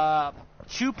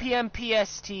 2 p.m.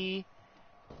 PST,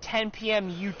 10 p.m.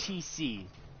 UTC.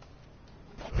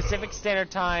 Pacific Standard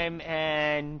Time,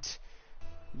 and...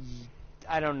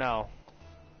 I don't know.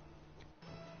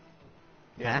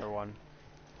 The Huh? other one.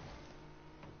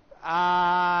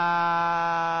 I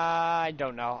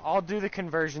don't know. I'll do the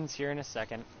conversions here in a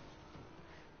second.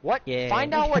 What? Yeah.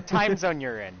 Find out what time zone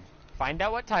you're in. Find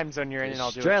out what time zone you're in, and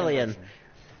I'll do a Australian.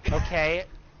 conversion. Okay.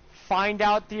 Find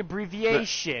out the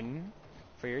abbreviation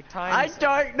for your time I zone.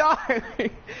 don't know!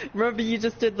 Remember you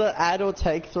just did the add or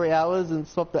take 3 hours and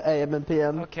swap the AM and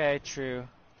PM? Okay, true.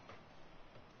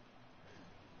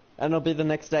 And it'll be the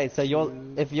next day. So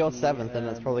if you're 7th, then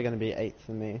it's PM. probably going to be 8th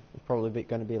for me. It's probably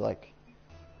going to be like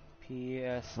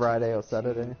PST. Friday or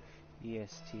Saturday.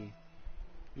 EST.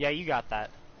 Yeah, you got that.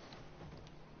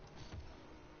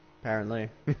 Apparently.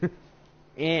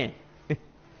 Yeah.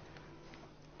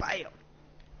 Bam!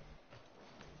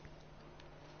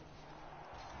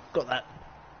 Got that.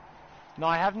 No,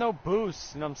 I have no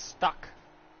boost, and I'm stuck.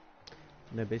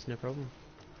 No boost, no problem.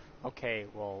 Okay,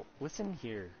 well, listen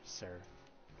here, sir.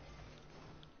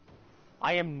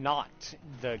 I am not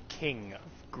the king of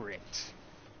grit.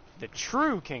 The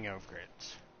true king of grit.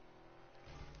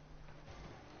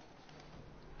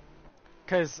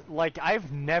 Because, like,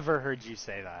 I've never heard you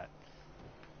say that.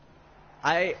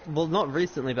 Well, not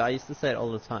recently, but I used to say it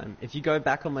all the time. If you go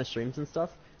back on my streams and stuff,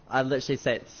 I literally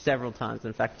say it several times,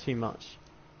 in fact, too much.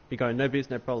 You go, no boost,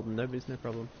 no problem, no boost, no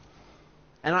problem.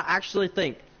 And I actually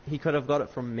think he could have got it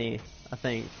from me, I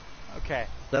think. Okay.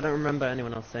 I don't remember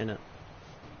anyone else saying it.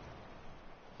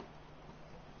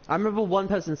 I remember one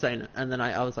person saying it, and then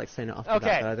I was like saying it after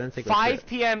that, but I don't think it was 5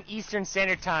 p.m. Eastern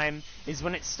Standard Time is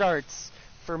when it starts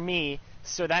for me,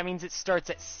 so that means it starts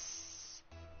at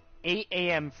 8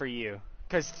 a.m. for you.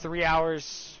 Because 3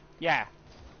 hours, yeah.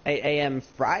 8 a.m.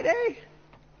 Friday?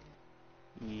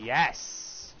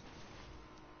 Yes.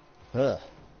 Ugh.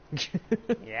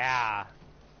 Yeah.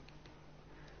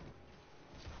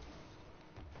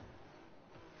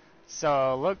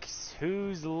 So, look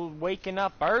who's waking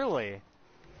up early.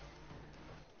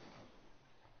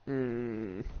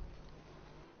 Hmm.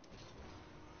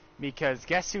 Because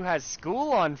guess who has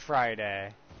school on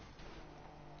Friday?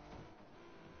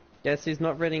 Guess who's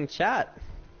not reading chat?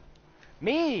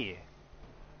 Me!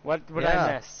 What would Yeah.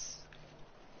 I miss?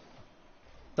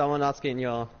 Someone asking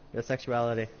your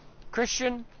sexuality.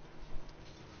 Christian?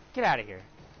 Get out of here.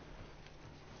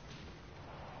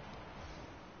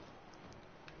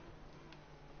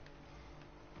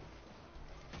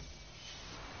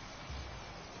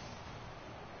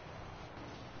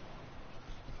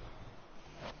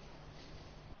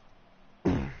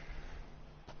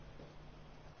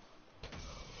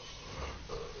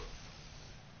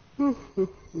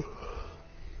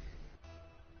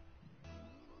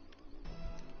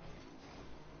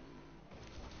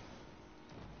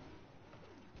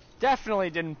 Definitely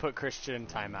didn't put Christian in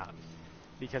timeout.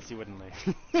 Because he wouldn't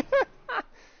leave.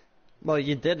 Well,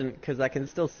 you didn't, because I can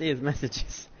still see his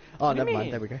messages. Oh, What do you never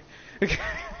mind. mean? There we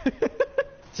go.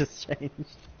 Just changed.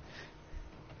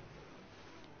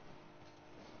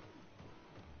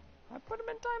 I put him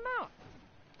in timeout.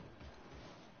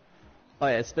 Oh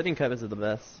yeah, spitting covers are the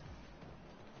best.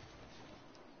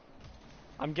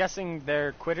 I'm guessing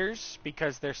they're quitters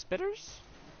because they're spitters?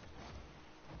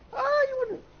 You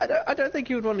wouldn't. I don't think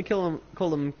you would want to call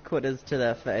them quitters to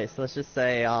their face. Let's just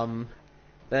say,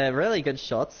 they're really good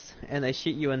shots, and they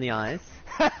shoot you in the eyes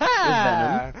with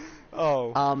venom.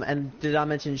 Oh. And did I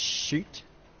mention shoot?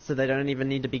 So they don't even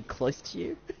need to be close to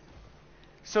you.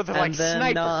 So they're and like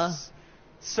then, snipers.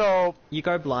 So, You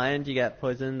go blind, you get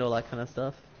poisoned, all that kind of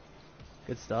stuff.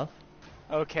 Good stuff.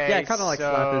 okay. Yeah, kind of like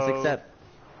snipers, except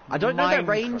I don't know their Minecraft.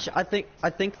 range. I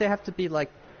think they have to be like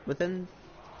within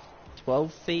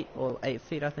 12 feet or 8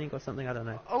 feet, I think, or something. I don't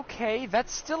know. Okay,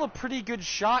 that's still a pretty good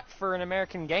shot for an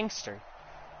American gangster.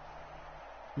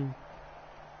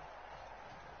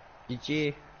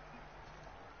 GG.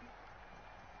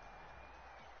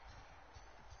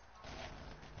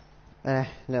 No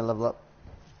level up.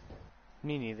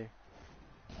 Me neither.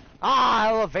 Ah,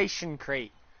 elevation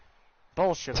crate.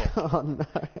 Bullshit. Oh no.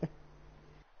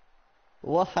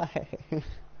 Why?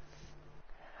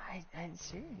 I'm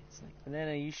serious. Like,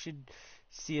 banana, you should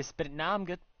see a spit. Now I'm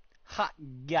good. Hot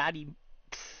got him.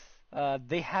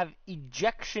 They have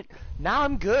ejection. Now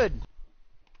I'm good.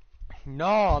 No,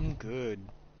 I'm good.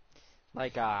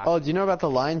 Like, Oh, do you know about the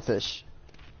lionfish?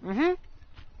 You know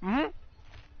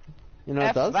You know what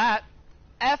F it does? that.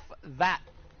 F that.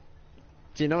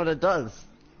 Do you know what it does?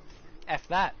 F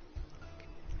that.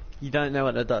 You don't know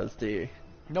what it does, do you?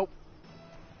 Nope.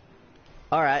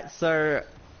 Alright, so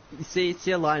you see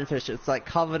a lionfish, it's like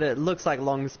covered, it looks like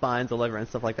long spines all over and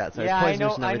stuff like that, so Yeah, it's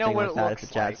poisonous and I know everything what like it that looks if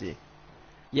it jabs like. you.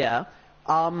 Yeah.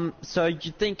 So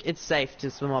you think it's safe to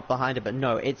swim up behind it, but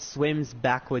no, it swims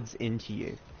backwards into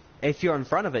you. If you're in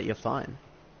front of it, you're fine.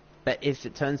 But if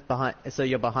it turns behind, so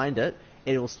you're behind it,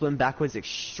 it will swim backwards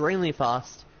extremely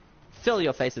fast, fill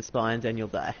your face with spines, and you'll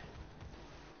die.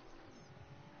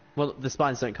 Well, the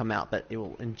spines don't come out, but it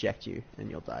will inject you, and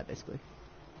you'll die, basically.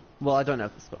 Well, I don't know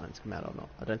if the spines come out or not.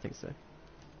 I don't think so.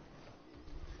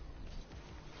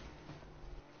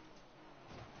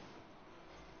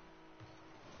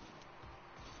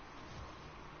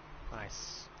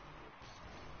 Nice.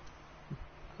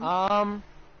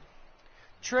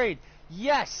 Trade.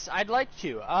 Yes, I'd like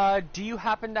to. Do you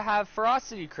happen to have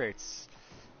Ferocity crates?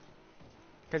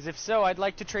 Because if so, I'd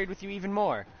like to trade with you even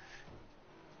more.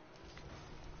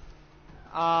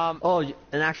 Oh,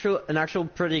 an actual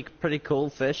pretty cool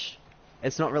fish.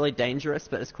 It's not really dangerous,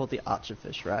 but it's called the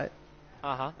archerfish, right?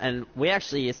 Uh-huh. And we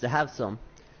actually used to have some.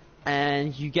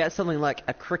 And you get something like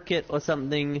a cricket or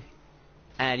something,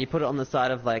 and you put it on the side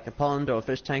of like a pond or a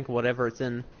fish tank or whatever it's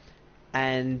in,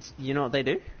 and you know what they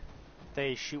do?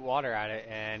 They shoot water at it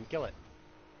and kill it.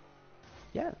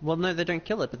 Yeah, well no, they don't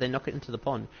kill it, but they knock it into the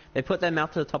pond. They put their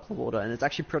mouth to the top of the water, and it's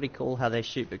actually pretty cool how they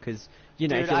shoot, because, you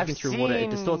know, Dude, if you're looking through water,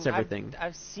 it distorts everything.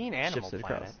 I've seen Animal Shifts it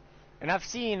Planet. across. And I've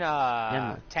seen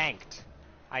Tanked.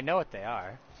 I know what they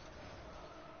are.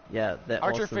 Yeah, they're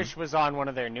awesome. Archerfish was on one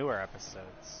of their newer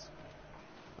episodes.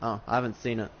 Oh, I haven't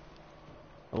seen it.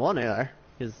 I want to though,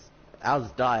 because ours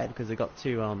died because it got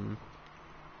too, I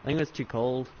think it was too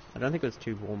cold. I don't think it was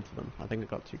too warm for them. I think it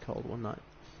got too cold one night.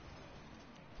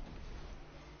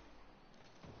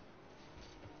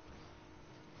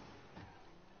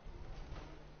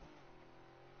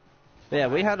 But yeah,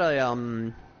 we had a, I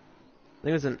think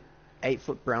it was an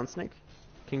 8-foot brown snake.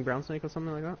 King brown snake or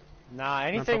something like that. Nah,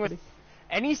 anything with...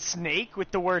 Any snake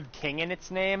with the word king in its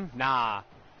name? Nah.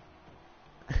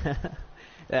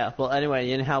 Yeah, well anyway,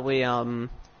 you know how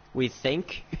we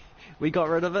think we got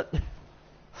rid of it?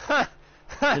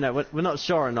 You know, we're not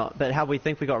sure or not, but how we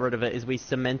think we got rid of it is we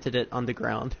cemented it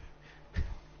underground.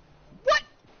 What?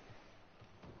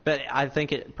 But I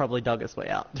think it probably dug its way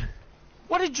out.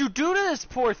 What did you do to this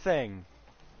poor thing?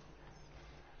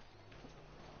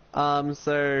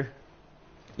 So,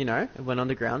 you know, it went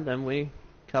underground and we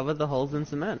covered the holes in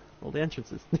cement, all the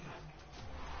entrances.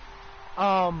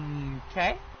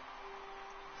 Okay.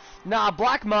 Nah,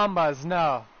 black mambas,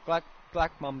 no. Black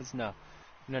mambas, no.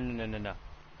 No.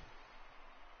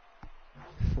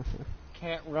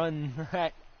 Can't run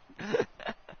that.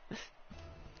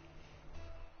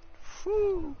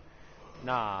 Whew.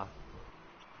 Nah.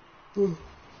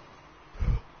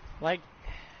 Like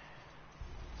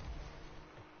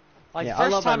yeah, first I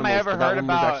love time animals, I ever but that heard one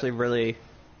about was actually really,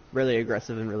 really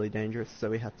aggressive and really dangerous, so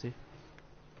we had to.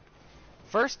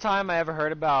 First time I ever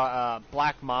heard about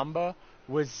Black Mamba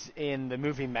was in the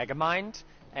movie Megamind,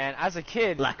 and as a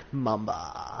kid... Black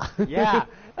Mamba! Yeah,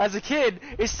 as a kid,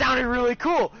 it sounded really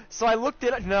cool, so I looked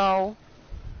it up. No.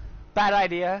 Bad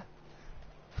idea.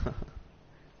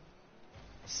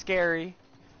 Scary.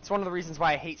 It's one of the reasons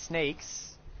why I hate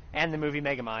snakes, and the movie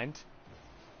Megamind.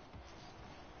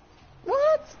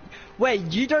 What? Wait,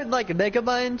 you don't like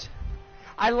Megamind?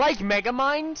 I like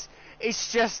Megamind,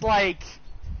 it's just like...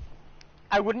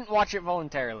 I wouldn't watch it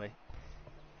voluntarily.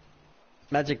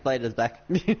 Magic Blade is back.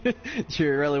 Do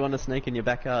you really want a snake in your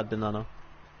backyard, Banana?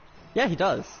 Yeah, he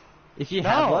does. If you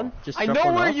have one, just I drop know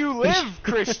one where off. you live,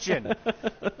 Christian.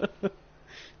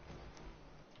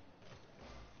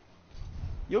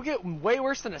 You'll get way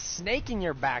worse than a snake in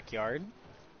your backyard.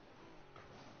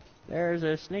 There's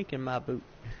a snake in my boot.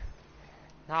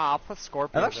 Nah, I'll put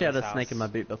scorpions. I've actually in had his a snake house. in my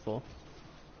boot before.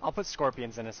 I'll put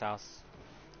scorpions in his house.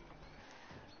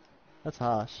 That's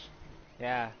harsh.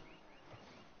 Yeah.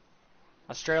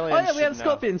 Australians. Oh yeah, we have should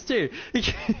know. scorpions too.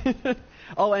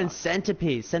 Oh, and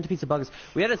centipedes. Centipedes are bugs.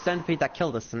 We had a centipede that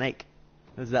killed a snake.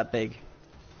 It was that big.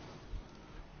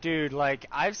 Dude, like,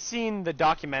 I've seen the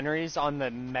documentaries on the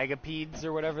megapedes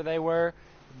or whatever they were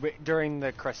during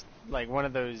the like one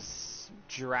of those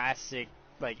Jurassic,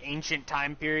 like, ancient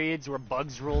time periods where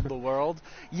bugs ruled the world.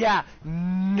 Yeah.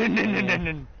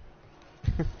 No.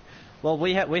 Well,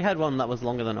 we had one that was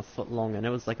longer than a foot long, and it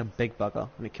was like a big bugger,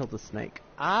 and it killed a snake.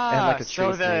 It had like a tree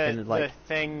so snake, and it, like... the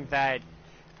thing that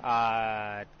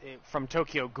from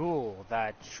Tokyo Ghoul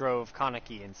that drove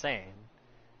Kaneki insane.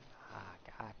 Ah,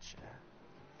 gotcha.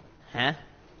 Huh?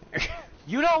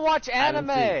 You don't watch haven't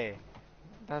anime.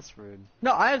 That's rude.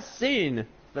 No, I have seen,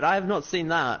 but I have not seen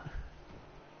that.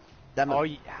 Damn it. Oh,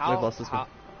 We've lost this one.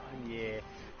 yeah.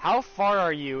 How far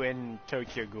are you in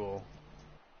Tokyo Ghoul?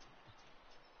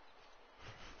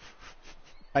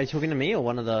 Are you talking to me or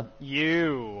one of the...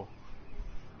 You.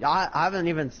 Yeah, I haven't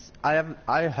even...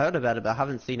 I heard about it, but I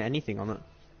haven't seen anything on it.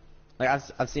 Like,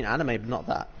 I've seen anime, but not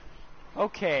that.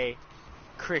 Okay,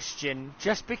 Christian.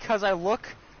 Just because I look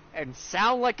and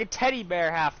sound like a teddy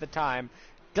bear half the time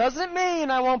doesn't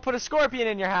mean I won't put a scorpion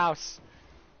in your house.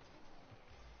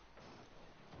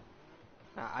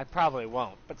 I probably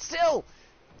won't, but still,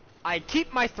 I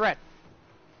keep my threat.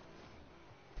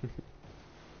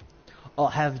 Oh,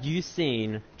 have you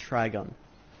seen Trigon?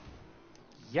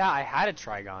 Yeah, I had a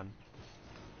Trigon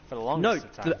for the longest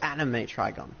of time. No, the anime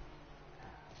Trigon.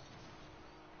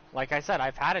 Like I said,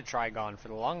 I've had a Trigon for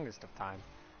the longest of time.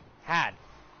 Had.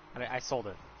 I sold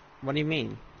it. What do you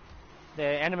mean? The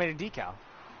animated decal.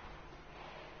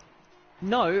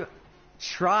 No,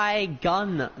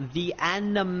 Trigun, the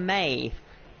anime.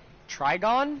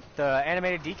 Trigon? The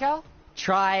animated decal?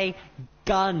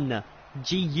 Trigun.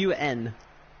 G-U-N.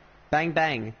 Bang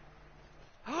bang.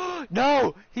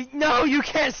 No! No, you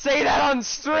can't say that on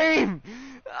stream!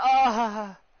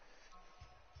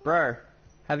 Bro,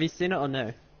 have you seen it or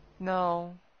no?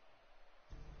 No.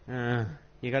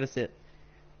 You gotta sit.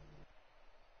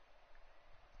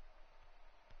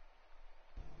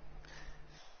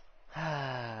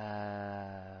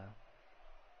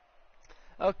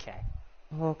 Okay.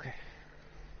 Okay.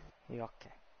 Okay.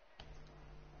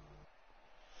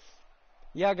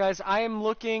 Yeah, guys, I am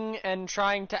looking and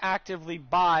trying to actively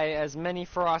buy as many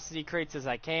Ferocity crates as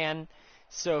I can.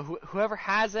 So whoever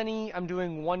has any, I'm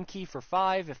doing 1 key for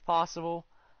 5 if possible.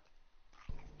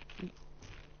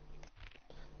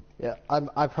 Yeah,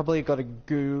 I probably got to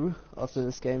goo after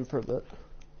this game for a bit.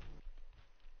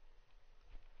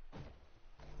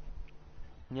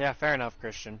 Yeah, fair enough,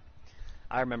 Christian.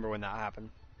 I remember when that happened.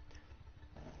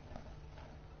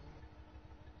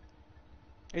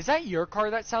 Is that your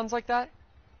car that sounds like that?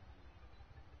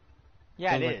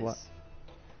 Yeah, Sounds it like is. what?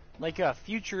 Like a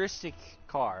futuristic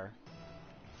car.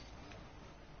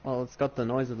 Well, it's got the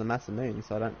noise of the massive moon,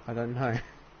 so I don't know.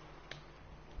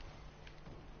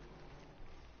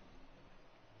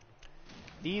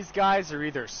 These guys are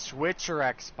either Switch or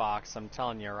Xbox, I'm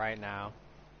telling you right now.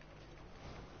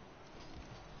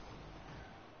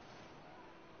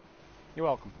 You're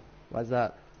welcome. Why's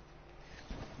that?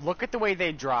 Look at the way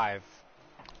they drive.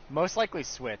 Most likely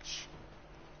Switch.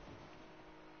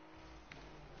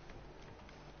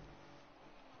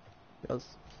 Yes.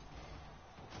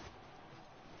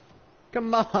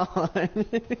 Come on!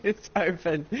 It's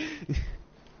open.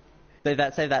 Save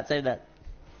that, save that, save that.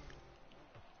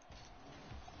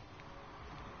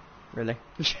 Really?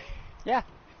 Yeah.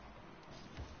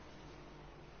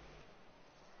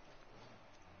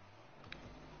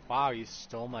 Wow, you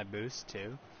stole my boost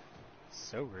too?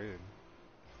 So rude.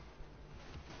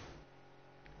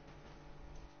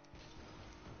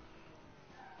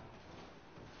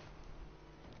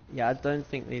 Yeah, I don't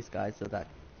think these guys are that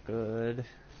good.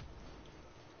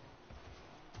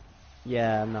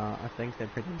 Yeah, no, I think they're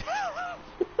pretty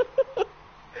bad.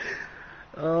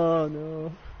 Oh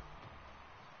no.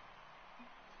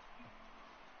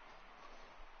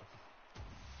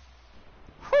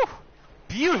 Whew!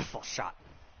 Beautiful shot.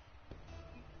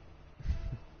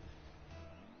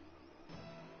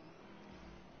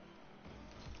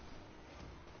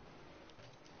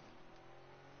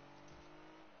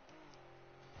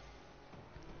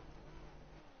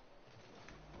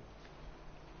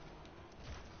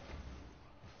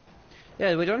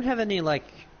 Yeah, we don't have any like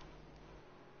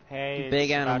Hey,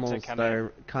 big it's about to animals come though, in.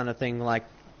 kind of thing, like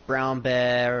brown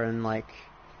bear and like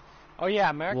Oh yeah,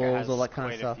 America wolves, has all that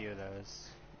kind of quite a stuff. few of those.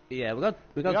 Yeah, we got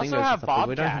We dingoes also and have stuff, but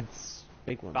we don't have bobcats.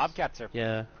 big ones. Bobcats are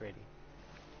Yeah. pretty.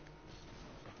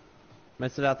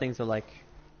 Most of our things are like,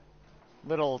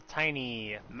 Little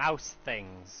tiny mouse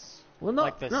things. well,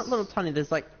 Like not this. not little tiny.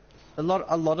 There's like a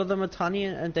lot of them are tiny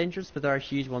and dangerous, but there are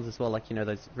huge ones as well, like you know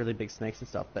those really big snakes and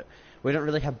stuff. But we don't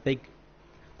really have big.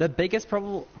 The biggest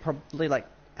probably like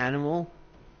animal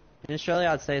in Australia,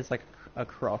 I'd say, is like a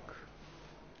croc,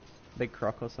 big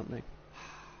croc or something.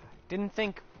 Didn't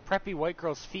think preppy white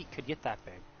girl's feet could get that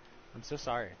big. I'm so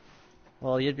sorry.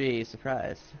 Well, you'd be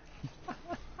surprised.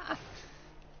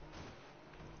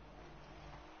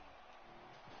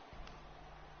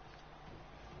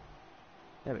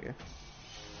 There we go.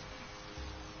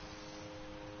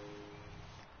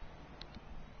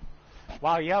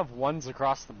 Wow, you have ones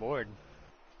across the board.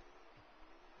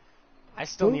 I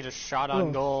still need a shot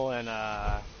on goal and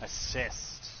a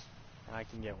assist. And I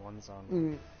can get ones on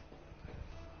goal.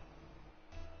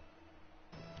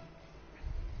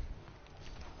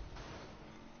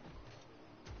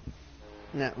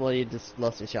 Nah, well, you just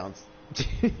lost your chance.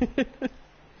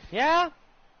 Yeah?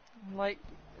 Like,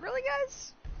 really,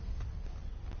 guys?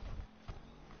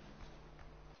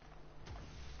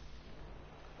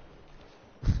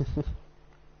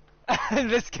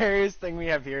 The scariest thing we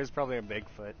have here is probably a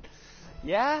Bigfoot.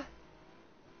 Yeah?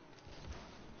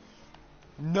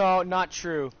 No, not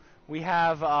true. We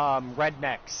have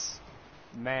rednecks.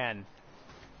 Man.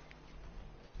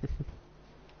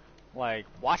 Like,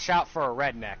 watch out for a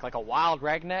redneck. Like a wild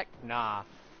redneck? Nah.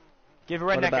 Give a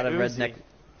redneck What about a Uzi. redneck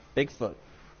Bigfoot?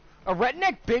 A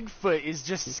redneck Bigfoot is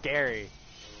just scary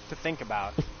to think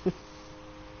about.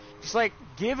 Just like,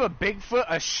 give a Bigfoot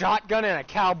a shotgun and a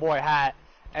cowboy hat,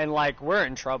 and like, we're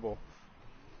in trouble.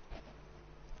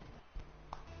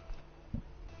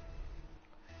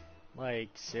 Like,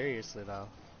 seriously though.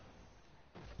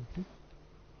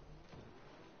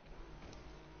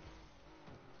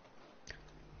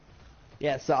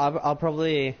 Yeah, so I'll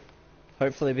probably,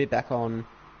 hopefully be back on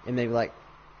in maybe like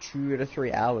 2 to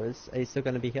 3 hours. Are you still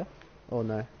going to be here? Or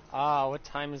no? What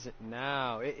time is it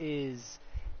now? It is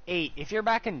 8. If you're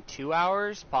back in 2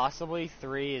 hours, possibly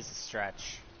 3 is a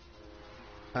stretch.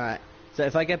 Alright. So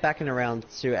if I get back in around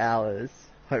 2 hours,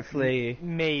 hopefully...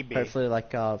 Maybe. Hopefully,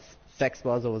 like, Fex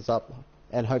was up,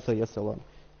 and hopefully you're still on.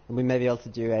 And we may be able to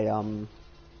do the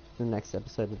next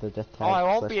episode of the Death Tag. I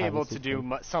won't be able to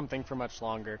do something for much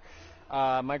longer.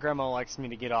 My grandma likes me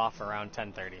to get off around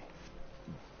 10:30.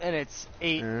 And it's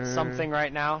 8 something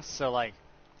right now, so, like...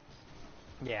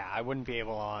 Yeah, I wouldn't be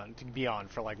able to be on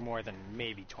for, like, more than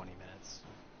maybe 20 minutes.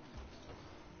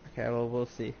 Okay, well, we'll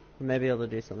see. We may be able to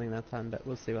do something that time, but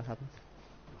we'll see what happens.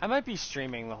 I might be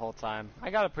streaming the whole time. I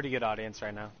got a pretty good audience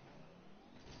right now.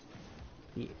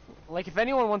 Yeah. Like, if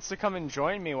anyone wants to come and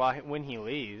join me when he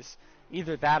leaves,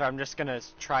 either that or I'm just gonna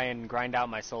try and grind out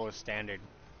my solo standard.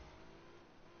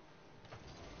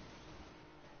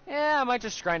 Yeah, I might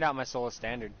just grind out my solo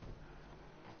standard.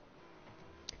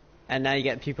 And now you'll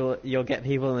get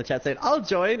people in the chat saying, I'll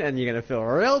join, and you're gonna feel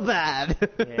real bad.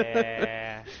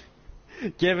 Yeah.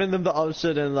 Giving them the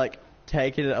option and, like,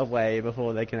 taking it away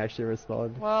before they can actually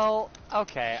respond. Well,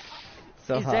 okay.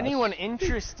 So Is harsh. anyone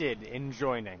interested in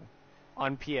joining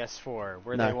on PS4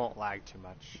 where No. they won't lag too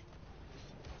much?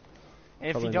 And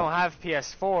if Probably you don't not. have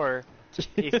PS4,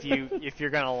 if you're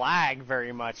gonna lag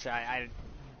very much, I'd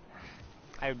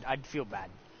feel bad.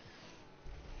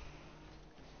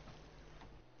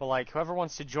 But like, whoever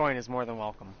wants to join is more than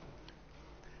welcome.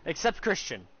 Except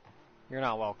Christian. You're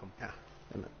not welcome. Yeah.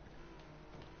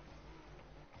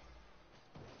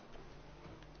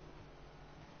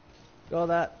 Got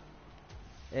that.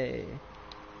 Hey.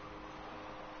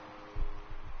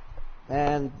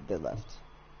 And they left.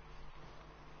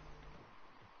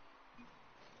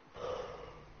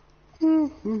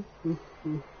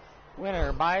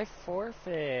 Winner by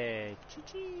forfeit.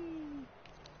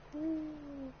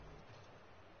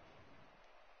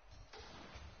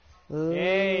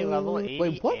 Yay, level 88.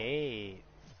 Wait, what?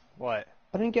 What?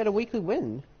 I didn't get a weekly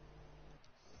win.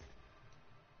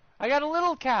 I got a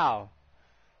little cow.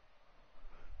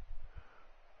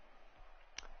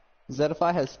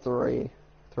 Zedify has three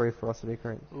Ferocity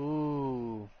crates.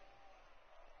 Ooh.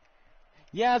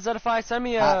 Yeah, Zedify, send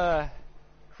me a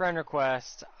friend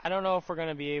request. I don't know if we're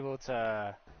gonna be able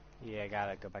to. Yeah, I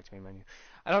gotta go back to main menu.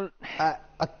 I don't.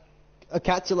 I'll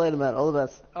catch you later, man. All the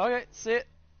best. Okay, see it.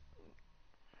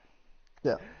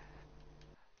 Yeah.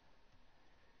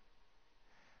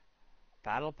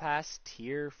 Battle Pass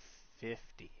Tier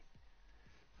 50.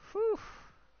 Whew.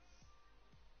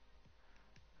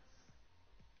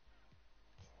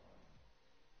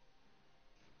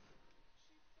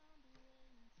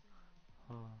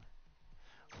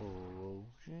 Oh,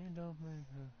 she don't make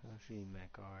her, she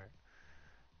make art.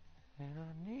 And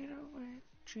I need a way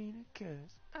to treat it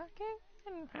 'cause I can't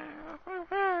have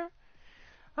her.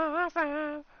 I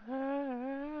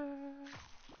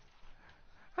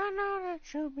know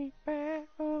that you'll be back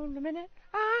from the minute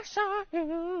I saw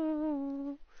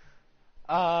you.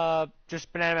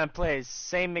 Just Banana Man Plays.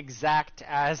 Same exact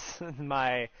as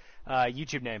my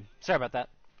YouTube name. Sorry about that.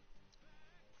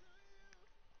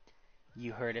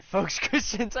 You heard it, folks.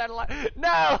 Christian's out of line.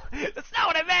 No! That's not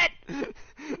what I meant!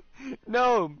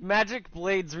 No, Magic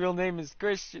Blade's real name is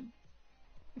Christian.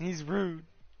 He's rude.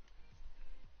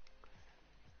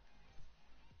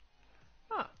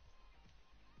 Huh.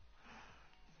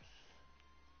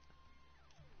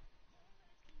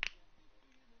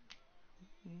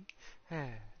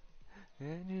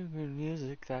 And you good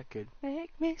music that could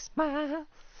make me smile.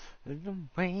 The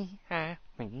way I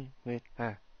feel with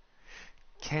her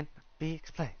can't be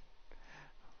explained.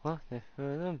 What if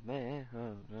the man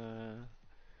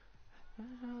I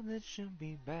know that she'll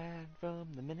be bad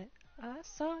from the minute I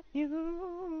saw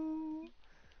you.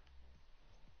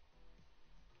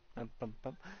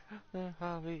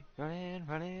 I'll be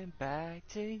running back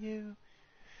to you,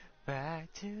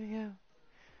 back to you,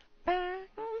 back.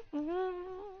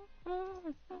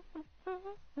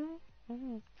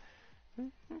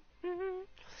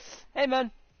 Hey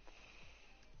man.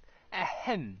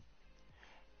 Ahem.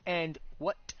 And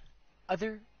what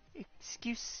other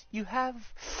excuse you have?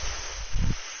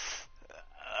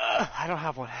 I don't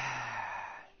have one.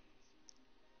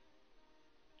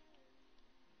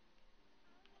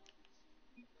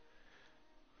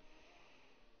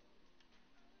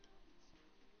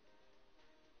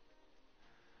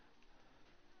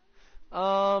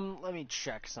 Let me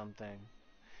check something.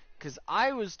 Cause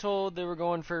I was told they were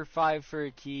going for 5 for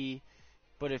a key,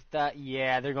 but if that,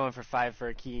 yeah, they're going for 5 for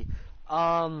a key.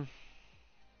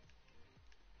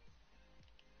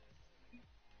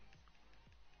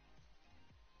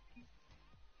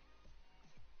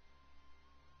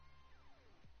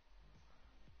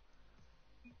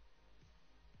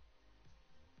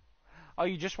 Oh,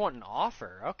 you just want an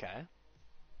offer. Okay.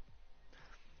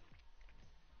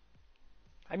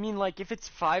 I mean, like, if it's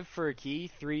 5 for a key,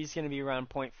 3 is going to be around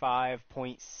 0.5,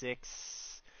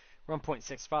 0.6, around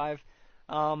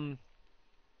 0.65.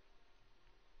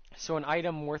 So an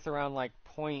item worth around, like,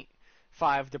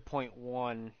 0.5 to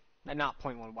 0.1, not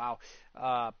 0.1, wow,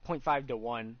 0.5 to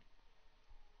 1.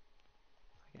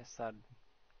 I guess that,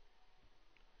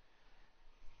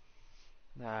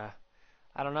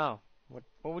 I don't know. What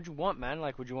would you want, man?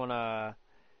 Like, would you want a, I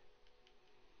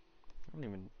don't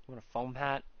even, you want a foam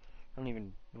hat? I don't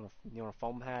even, you want a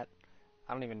foam hat?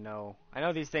 I don't even know. I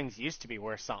know these things used to be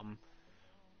worth something.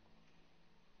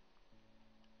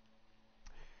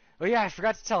 Oh yeah, I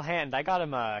forgot to tell Hand. I got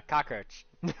him a cockroach.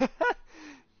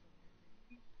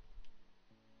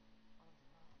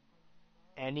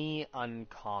 Any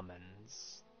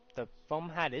uncommons? The foam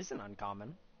hat isn't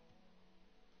uncommon.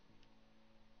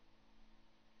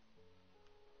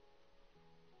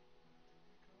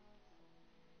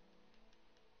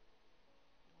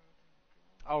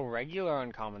 Oh, regular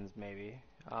uncommons maybe.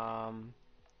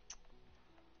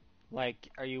 Like,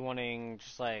 are you wanting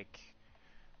just like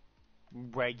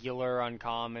regular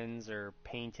uncommons or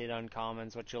painted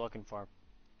uncommons? What you looking for?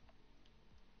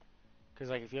 Because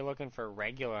like, if you're looking for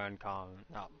regular uncommon,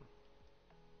 no,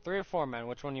 3 or 4, man.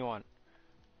 Which one you want?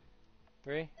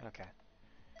 3? Okay,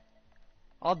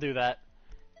 I'll do that.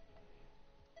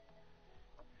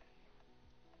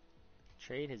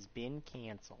 Trade has been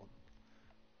canceled.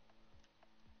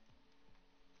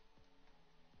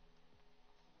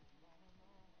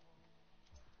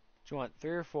 Do you want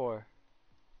 3 or 4?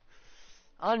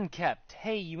 Unkept.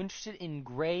 Hey, you interested in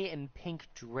gray and pink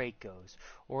Dracos?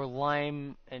 Or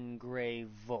lime and gray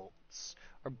Volts?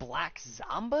 Or black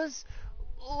Zombas?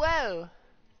 Whoa!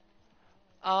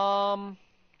 Um,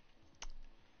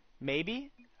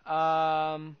 maybe?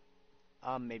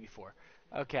 Maybe 4.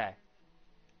 Okay.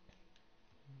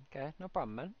 Okay, no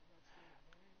problem, man.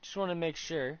 Just want to make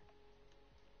sure.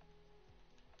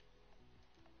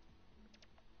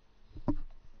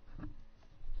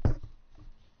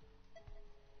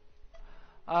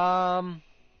 Um,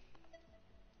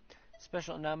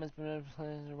 special announcements, but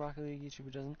playing the Rocket League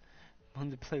YouTuber doesn't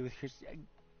want to play with Chris.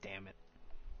 Damn it.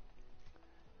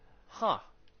 Huh.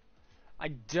 I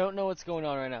don't know what's going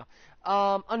on right now.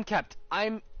 Unkept.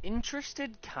 I'm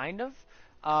interested, kind of.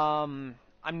 I'm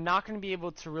not going to be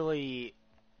able to really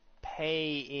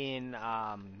pay in,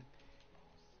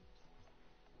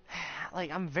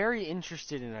 like, I'm very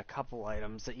interested in a couple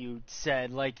items that you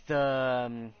said, like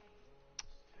the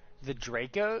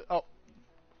Draco. Oh,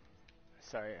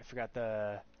 sorry, I forgot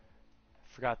the,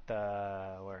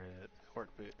 where is it? Horde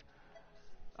boot.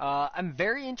 I'm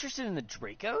very interested in the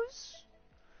Dracos.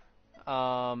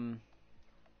 Um,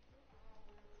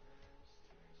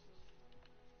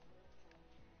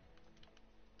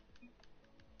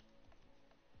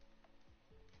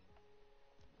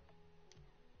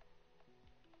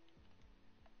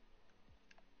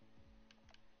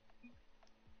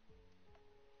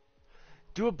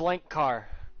 do a blank car.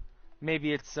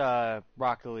 Maybe it's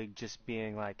Rocket League just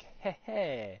being like, hey,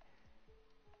 hey.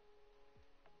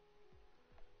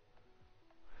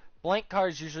 Blank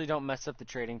cars usually don't mess up the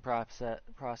trading process.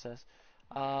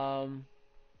 Um,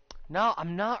 no,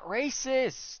 I'm not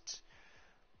racist,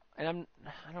 and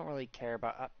I don't really care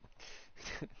about.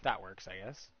 That works, I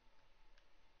guess.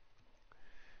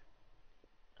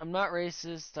 I'm not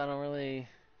racist. I don't really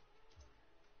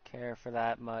care for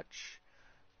that much.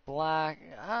 Black.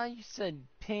 You said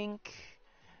pink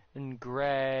and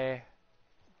gray.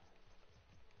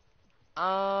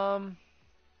 Um.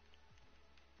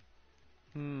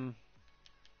 Hmm.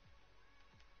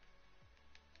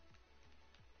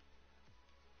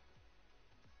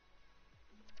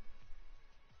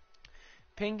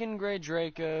 Pink and gray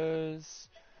Dracos.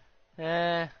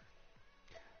 Eh.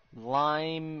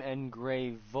 Lime and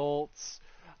gray Volts.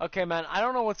 Okay, man, I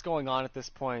don't know what's going on at this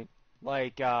point.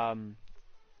 Like, all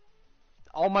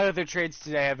my other trades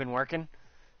today have been working,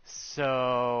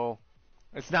 so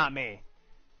it's not me.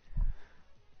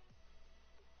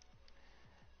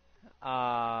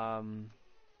 Um,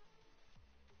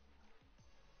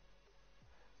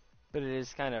 but it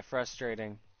is kind of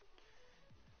frustrating.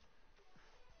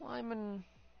 Lyman, you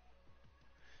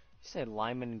said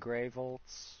Lyman Gray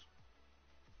Volts?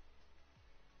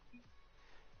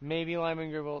 Maybe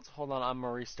Lyman Gray Volts. Hold on, I'm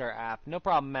gonna restart app. No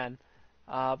problem, man.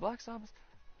 Black Zombies.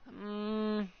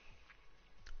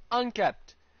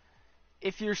 Unkept.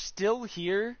 If you're still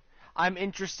here, I'm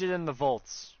interested in the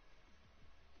Volts.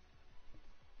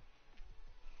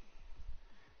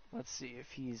 Let's see if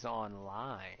he's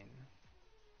online.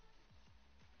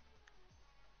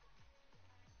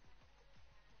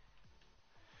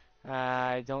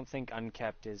 I don't think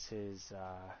Unkept is his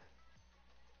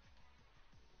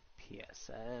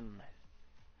PSN.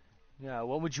 Yeah,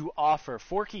 what would you offer?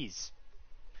 4 keys.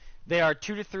 They are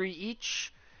 2 to 3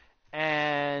 each,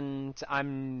 and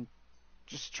I'm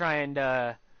just trying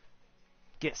to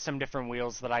get some different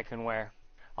wheels that I can wear.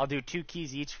 I'll do 2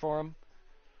 keys each for them,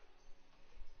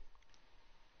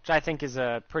 which I think is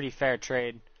a pretty fair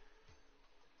trade.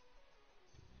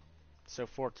 So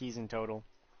 4 keys in total.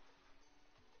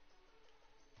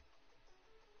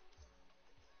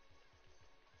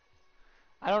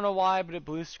 I don't know why, but it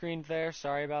blue screened there.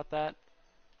 Sorry about that.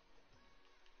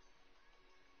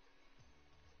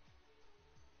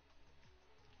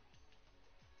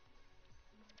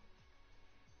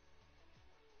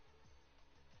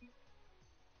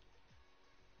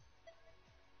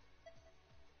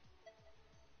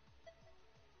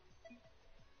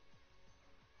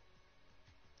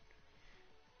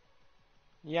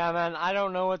 Yeah, man, I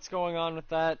don't know what's going on with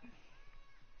that.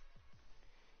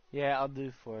 Yeah, I'll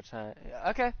do 4 times.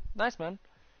 Okay, nice, man.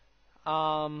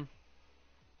 Um,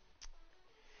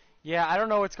 yeah, I don't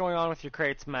know what's going on with your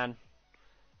crates, man.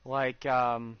 Like,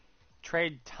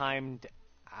 trade timed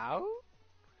out?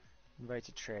 Invite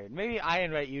to trade. Maybe I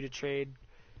invite you to trade.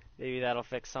 Maybe that'll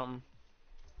fix something.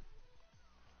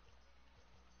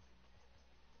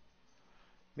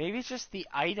 Maybe it's just the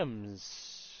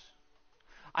items.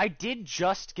 I did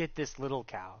just get this little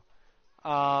cow.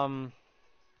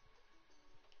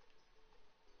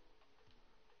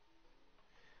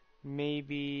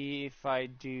 Maybe if I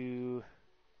do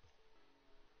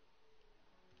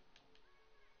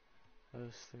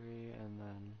those 3 and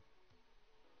then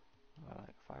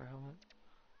like fire helmet.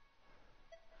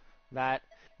 That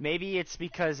maybe it's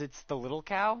because it's the little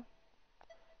cow.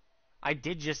 I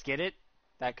did just get it.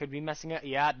 That could be messing up.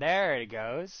 Yeah, there it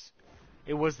goes.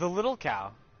 It was the little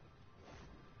cow.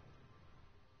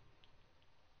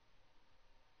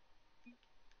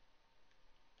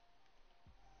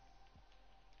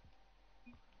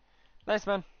 Nice,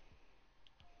 man.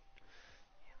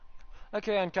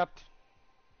 Okay, uncapped.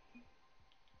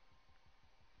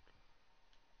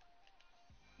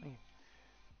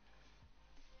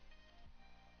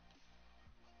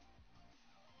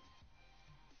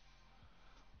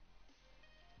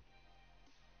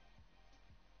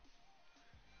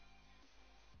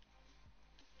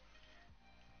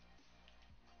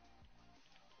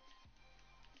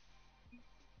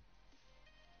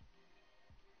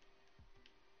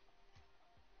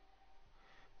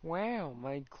 Wow,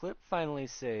 my clip finally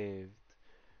saved.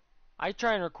 I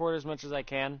try and record as much as I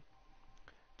can,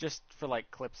 just for like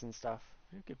clips and stuff.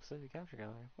 Get the capture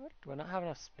gallery. What? Do I not have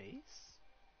enough space?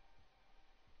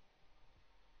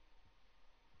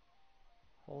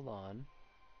 Hold on.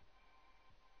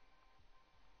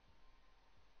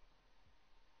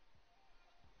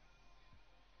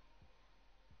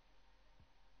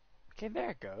 Okay,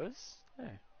 there it goes.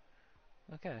 There.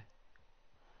 Okay.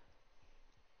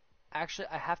 Actually,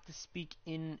 I have to speak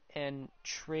in and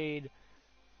trade,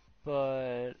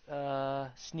 but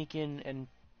sneak in and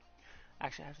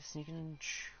actually I have to sneak in and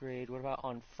trade. What about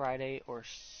on Friday or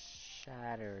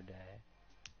Saturday?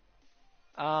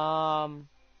 Um,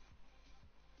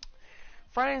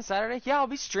 Friday and Saturday? Yeah, I'll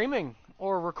be streaming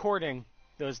or recording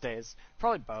those days.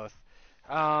 Probably both.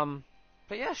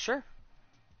 But yeah, sure.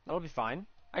 That'll be fine.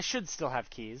 I should still have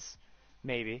keys.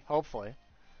 Maybe. Hopefully.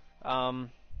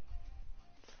 Um,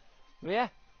 but yeah.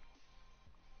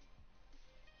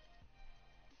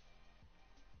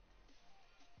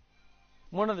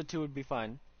 One of the two would be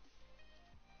fine.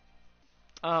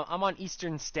 I'm on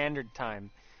Eastern Standard Time.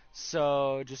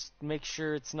 So just make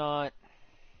sure it's not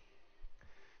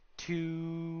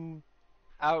too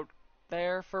out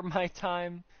there for my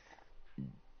time.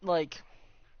 Like,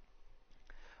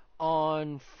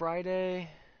 on Friday,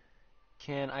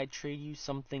 can I trade you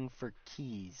something for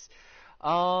keys?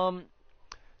 Um,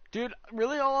 Dude,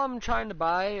 really all I'm trying to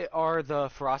buy are the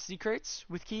Ferocity crates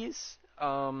with keys.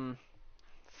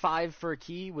 5 for a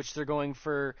key, which they're going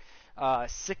for 4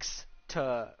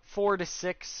 to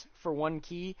 6 for 1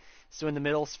 key. So in the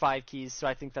middle is 5 keys. So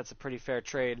I think that's a pretty fair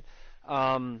trade.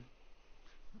 I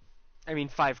mean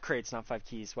 5 crates, not 5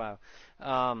 keys. Wow.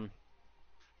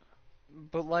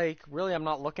 But like really, I'm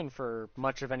not looking for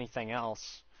much of anything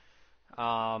else.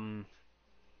 Um,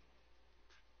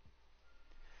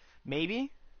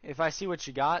 Maybe if I see what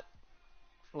you got.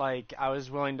 Like I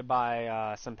was willing to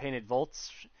buy some painted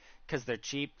volts because they're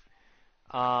cheap.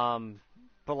 But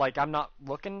like I'm not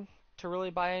looking to really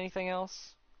buy anything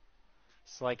else.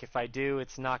 So like if I do,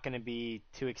 it's not going to be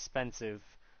too expensive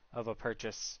of a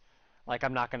purchase. Like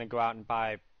I'm not going to go out and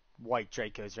buy white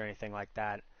Dracos or anything like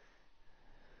that.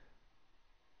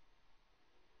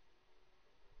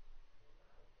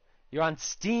 You're on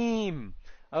Steam.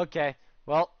 Okay.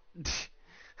 Well,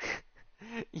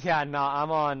 yeah, no,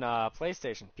 I'm on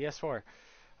PlayStation, PS4.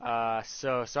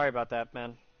 So sorry about that,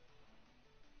 man.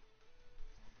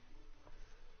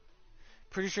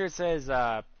 Pretty sure it says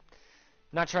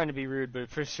not trying to be rude, but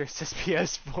pretty sure it says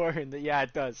PS4 and yeah,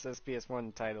 it does. It says PS4 in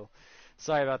the title.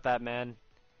 Sorry about that, man.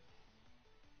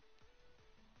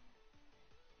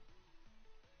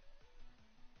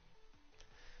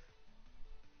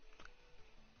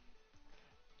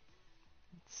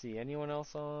 Let's see, anyone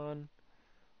else on?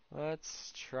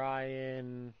 Let's try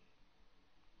and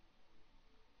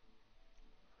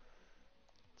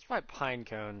let's try pine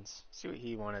cones. See what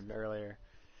he wanted earlier.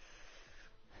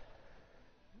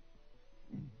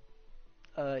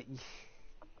 Uh,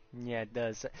 yeah, it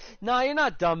does. No, you're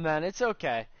not dumb, man. It's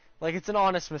okay. Like, it's an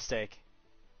honest mistake.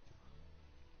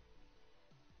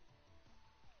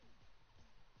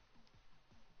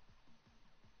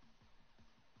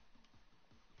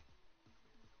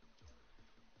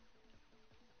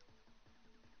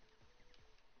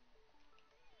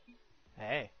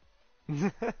 Hey.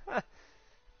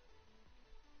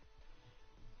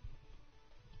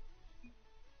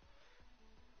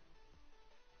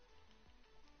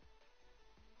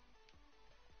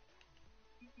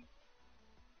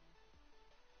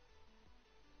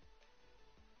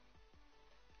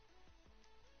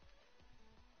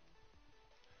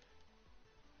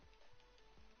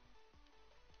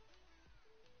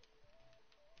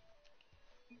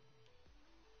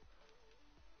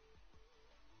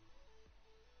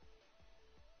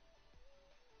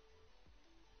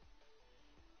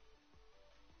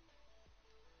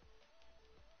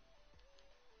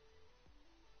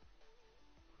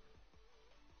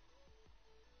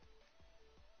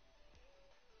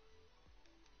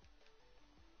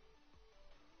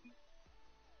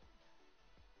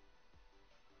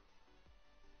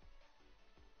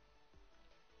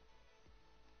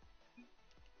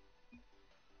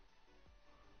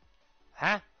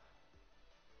 Huh?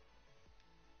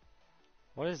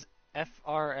 What is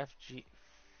FRFG?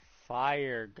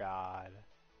 Fire God.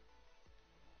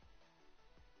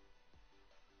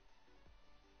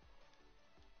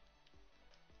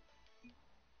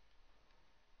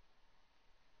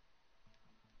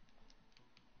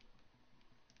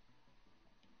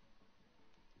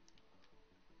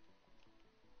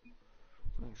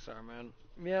 Sorry, man.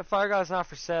 Yeah, Fire God's not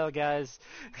for sale, guys.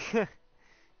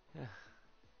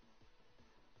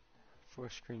 Four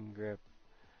screen grip.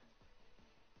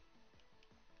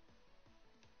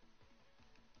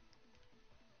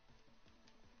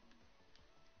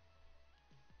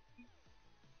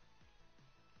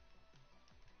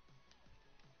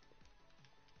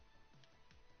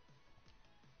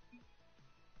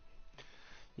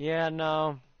 Yeah,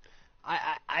 no.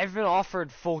 I've been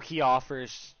offered full key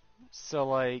offers, so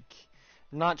like,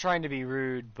 I'm not trying to be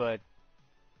rude, but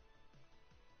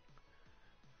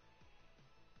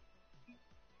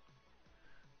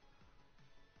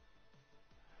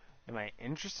am I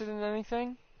interested in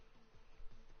anything?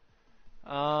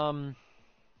 I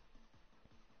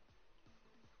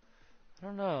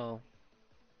don't know.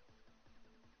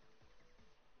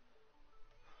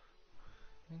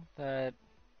 I think that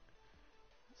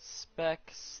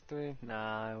specs 3.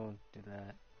 Nah, I won't do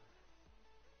that.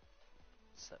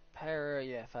 So para,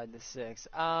 yeah, 5 to 6.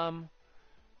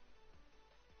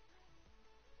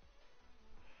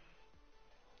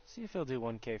 See if he'll do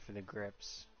 1K for the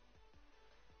grips.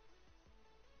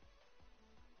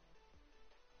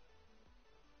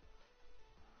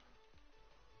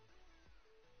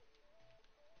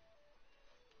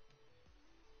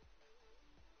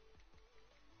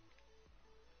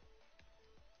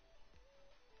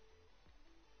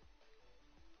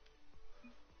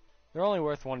 They're only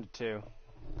worth 1 to 2.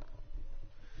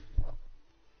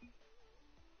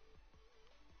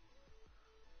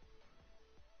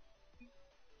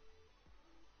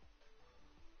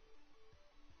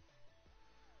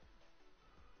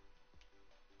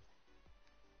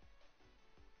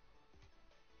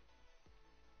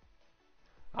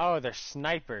 Oh, they're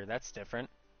sniper. That's different.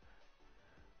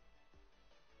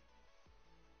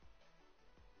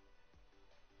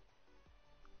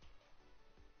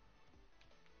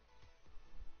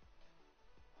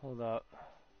 Hold up.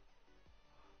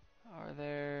 Are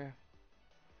there...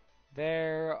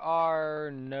 There are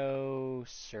no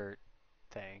cert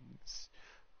things.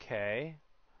 Okay.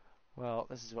 Well,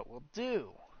 this is what we'll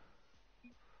do.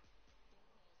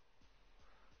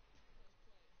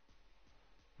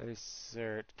 There's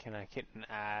cert. Can I get an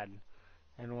ad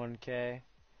and 1K?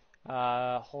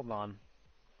 Hold on. I'm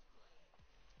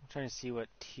trying to see what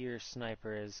tier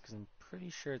sniper is because I'm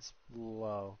pretty sure it's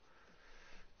low.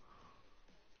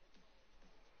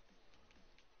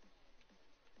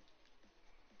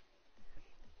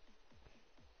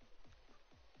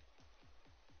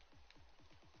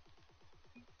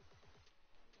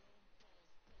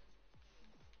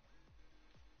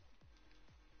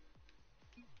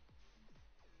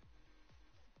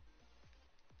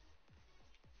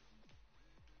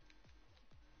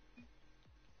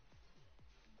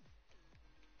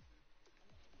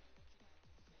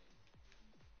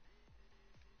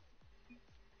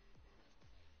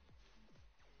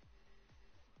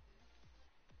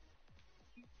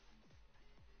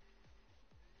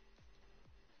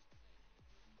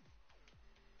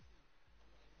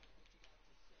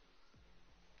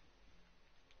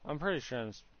 I'm pretty sure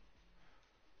I'm.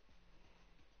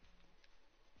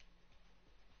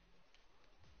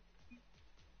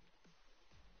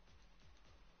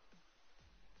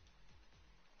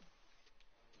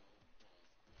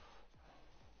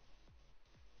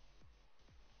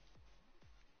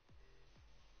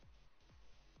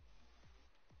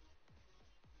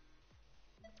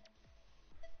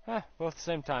 Both at the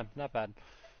same time. Not bad.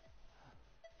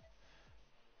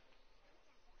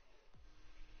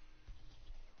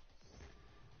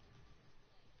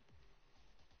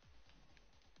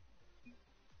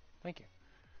 Thank you.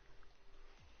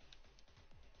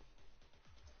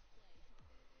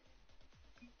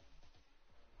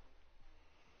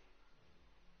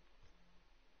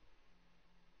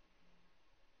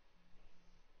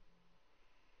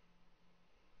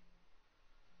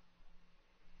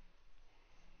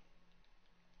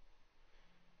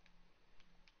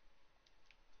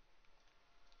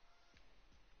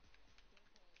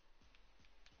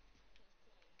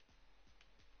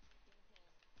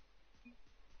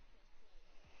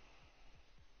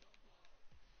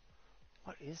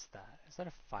 What is that? Is that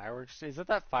a fireworks? Is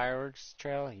that fireworks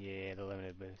trail? Yeah, the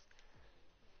limited booth.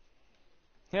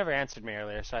 He never answered me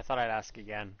earlier, so I thought I'd ask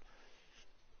again.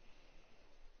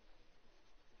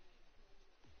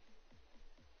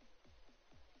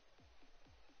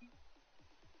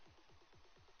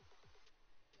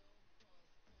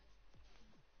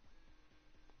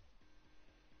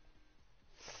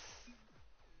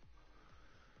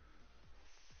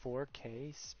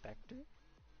 $4K Spectre?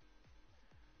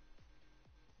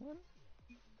 What?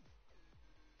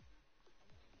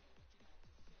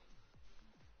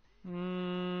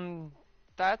 Hmm,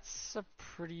 that's a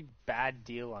pretty bad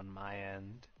deal on my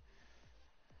end.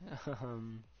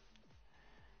 Um,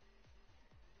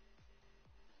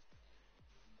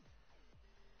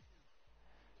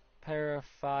 Para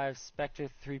 5, Spectre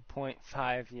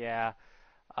 3.5, yeah.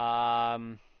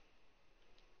 Um,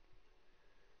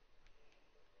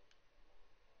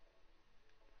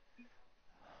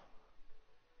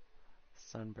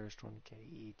 Sunburst 1K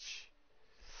each.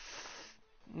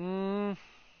 Mm,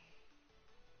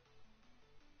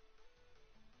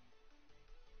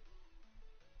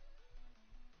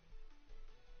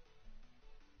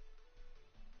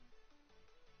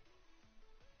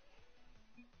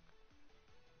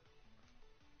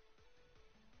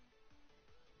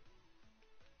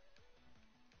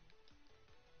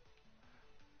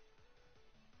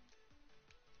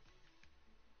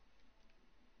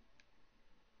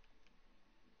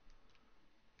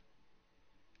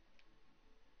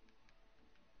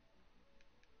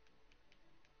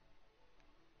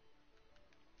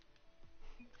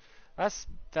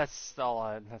 that's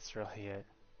all. That's really it.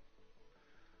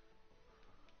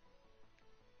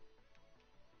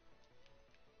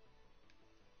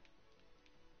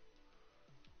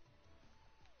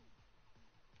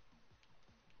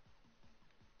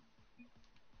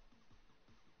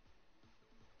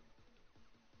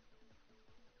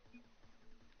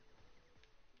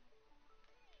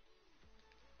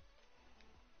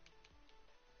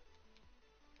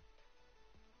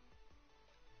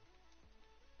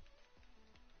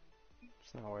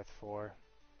 It's not worth 4.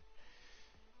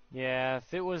 Yeah,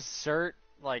 if it was cert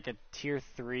like a tier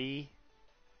 3,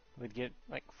 we'd get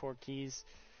like 4 keys.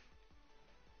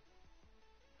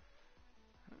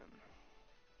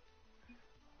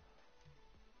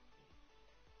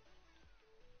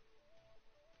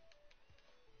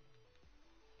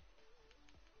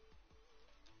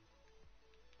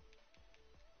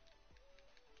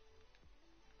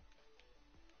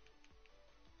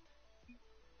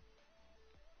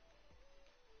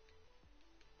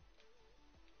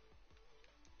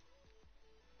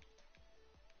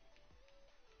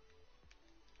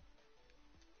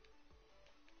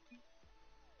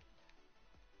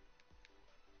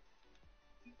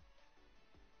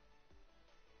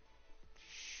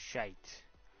 Shite.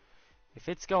 If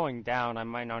it's going down, I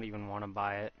might not even want to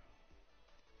buy it.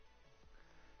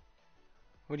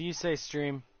 What do you say,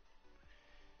 stream?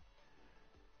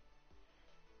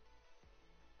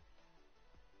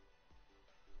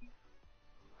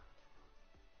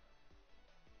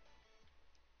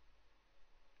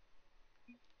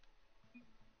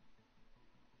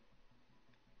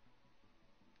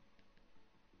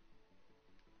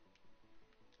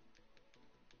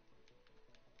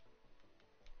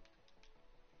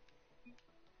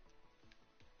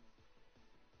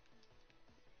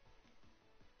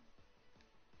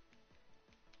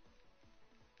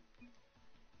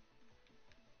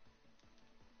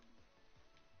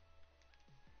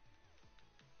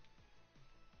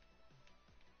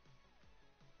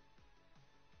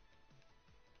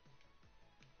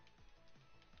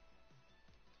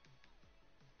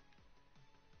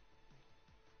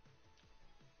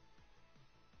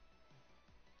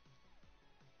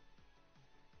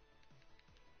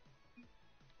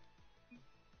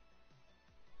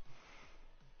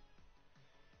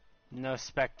 No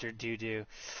Spectre doo-doo.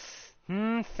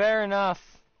 Fair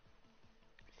enough.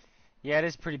 Yeah, it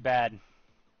is pretty bad.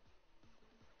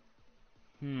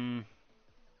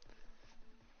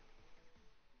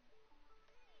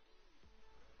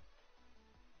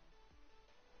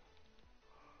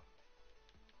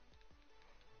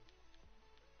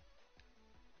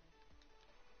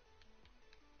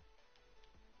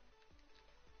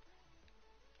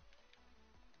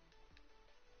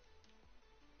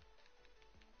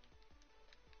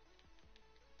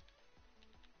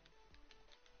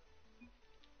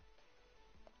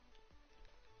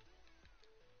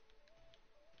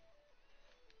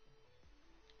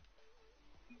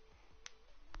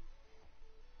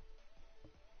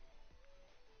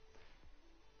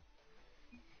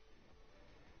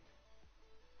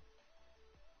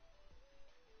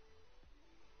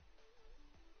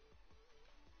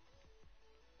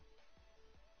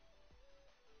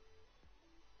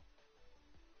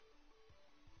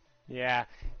 Yeah,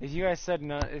 if you guys said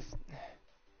no, if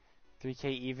 3K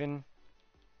even,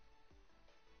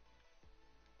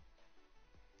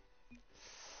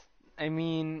 I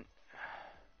mean,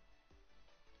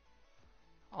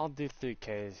 I'll do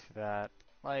 3Ks for that.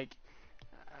 Like,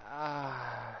 uh,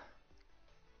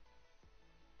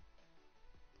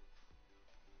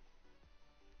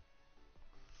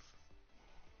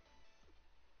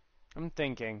 I'm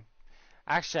thinking.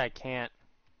 Actually, I can't.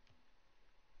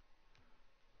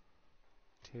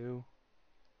 2.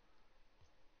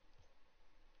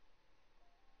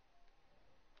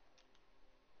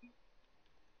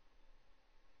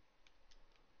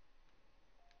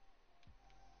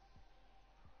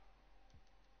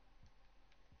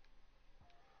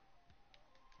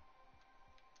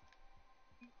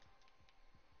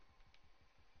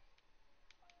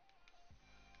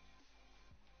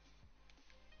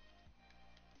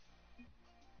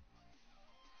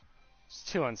 It's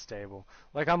too unstable.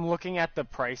 Like, I'm looking at the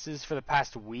prices for the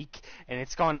past week, and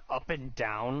it's gone up and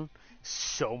down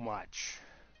so much.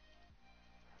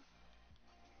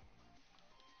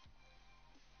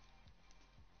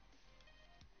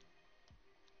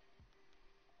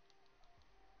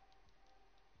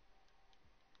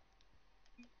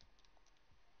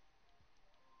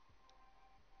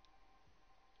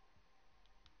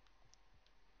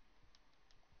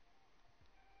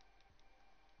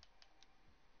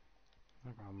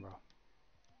 No problem, bro.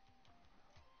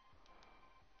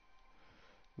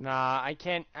 Nah, I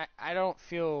can't. I don't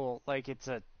feel like it's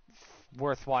a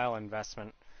worthwhile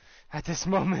investment at this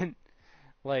moment.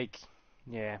 Like,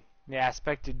 yeah. Yeah,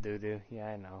 expected doo-doo. Yeah,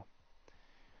 I know.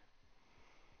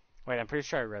 Wait, I'm pretty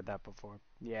sure I read that before.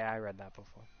 Yeah, I read that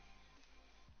before.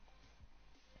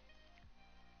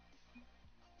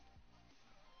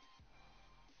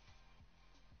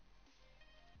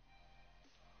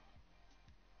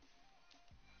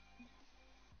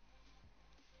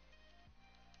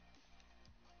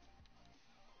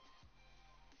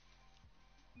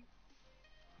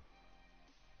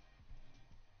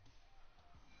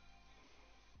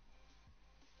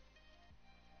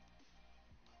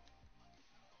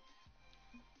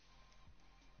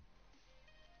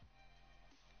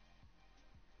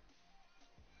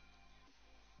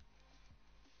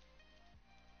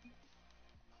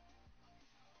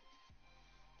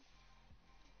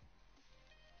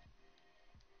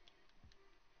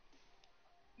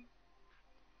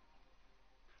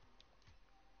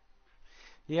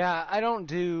 Yeah, I don't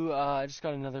do, I just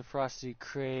got another Frosty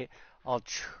crate. I'll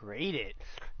trade it.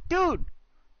 Dude!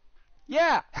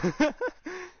 Yeah!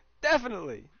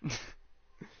 Definitely!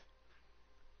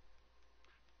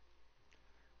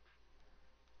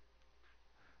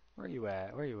 Where you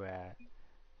at? Where you at?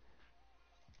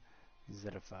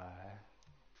 Zetify.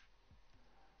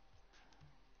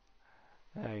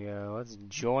 There you go. Let's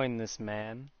join this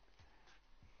man.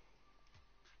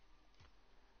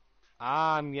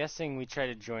 I'm guessing we try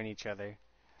to join each other.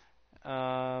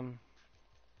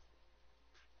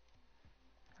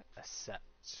 Accept.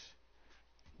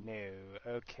 No.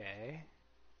 Okay.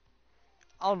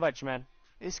 I'll invite you, man.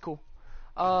 It's cool.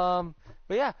 But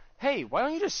yeah. Hey, why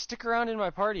don't you just stick around in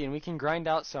my party and we can grind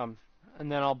out some,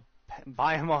 and then I'll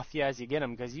buy them off you as you get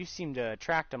them because you seem to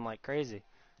attract them like crazy.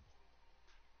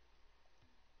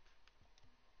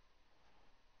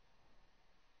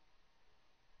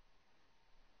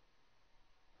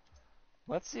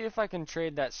 Let's see if I can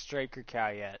trade that striker cow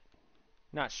yet.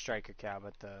 Not striker cow,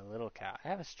 but the little cow. I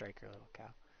have a striker little cow.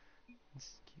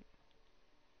 That's cute.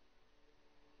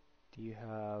 Do you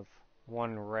have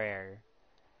one rare?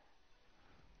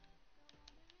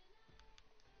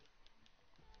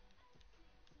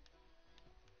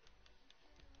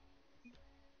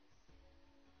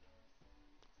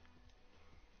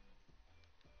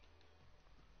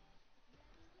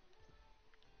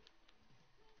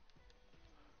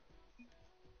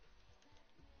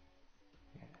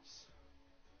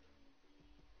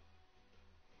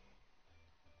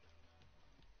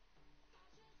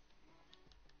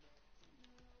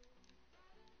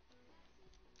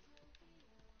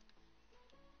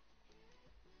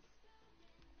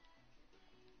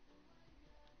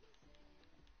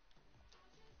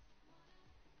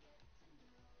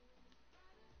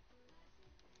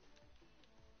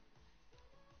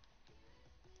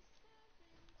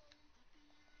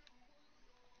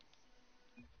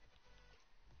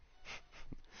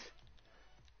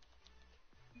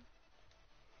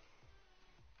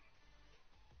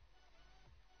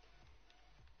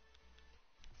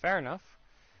 fair enough.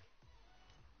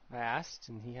 I asked,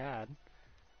 and he had.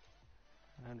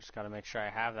 I just gotta make sure I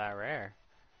have that rare.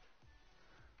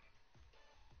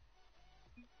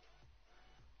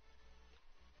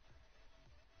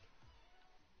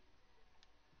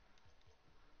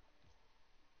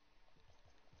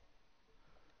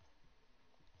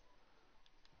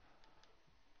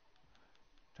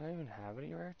 Do I even have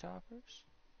any rare toppers?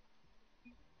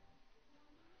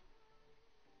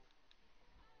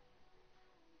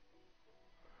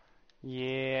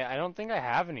 Yeah, I don't think I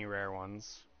have any rare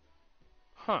ones.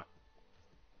 Huh.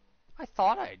 I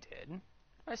thought I did.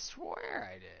 I swear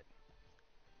I did.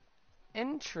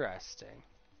 Interesting.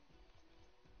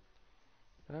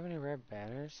 Do I have any rare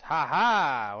banners? Ha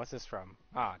ha! What's this from?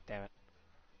 Ah, oh, damn it.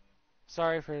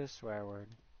 Sorry for the swear word.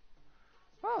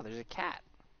 Oh, there's a cat.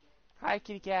 Hi,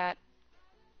 kitty cat.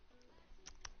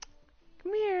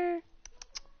 Come here.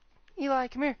 Eli,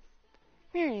 come here.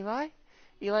 Come here, Eli.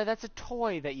 Eli, that's a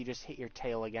toy that you just hit your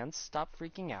tail against. Stop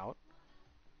freaking out.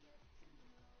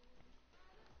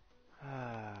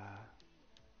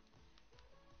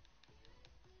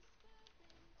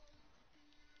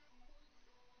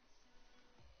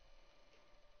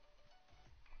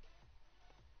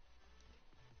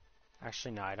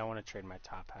 Actually, no, I don't want to trade my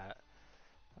top hat.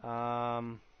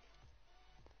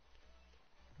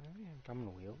 Maybe I'm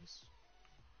on wheels.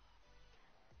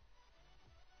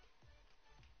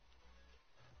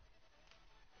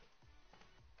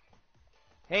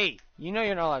 Hey, you know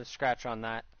you're not allowed to scratch on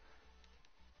that.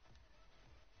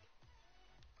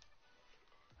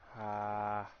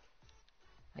 I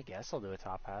guess I'll do a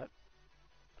top hat.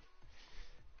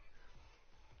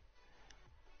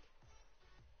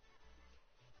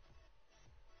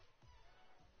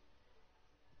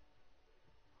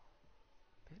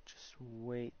 Just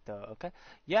wait though, okay?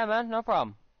 Yeah, man, no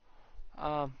problem.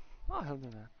 Oh, he'll do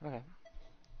that. Okay.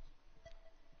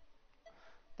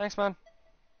 Thanks, man.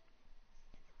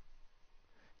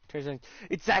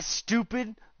 It's that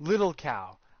stupid little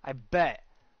cow. I bet.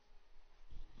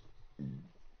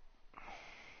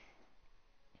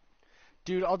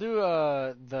 Dude, I'll do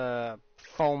the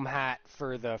foam hat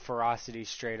for the Ferocity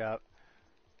straight up.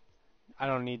 I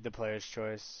don't need the player's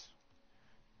choice.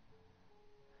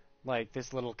 Like,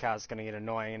 this little cow's gonna get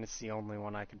annoying, and it's the only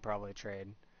one I could probably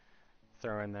trade.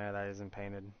 Throw in there that isn't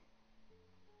painted.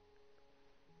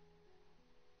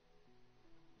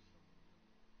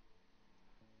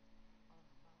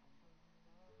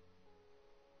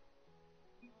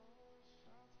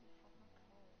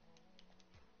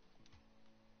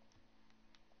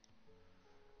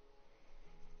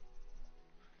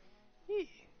 Yee.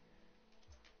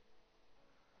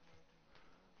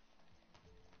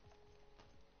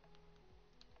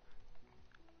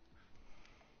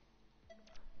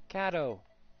 Cato.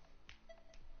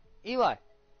 Eli.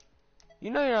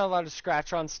 You know you're not allowed to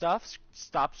scratch on stuff.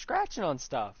 Stop scratching on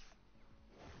stuff.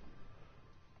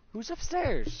 Who's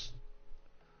upstairs?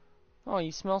 Oh,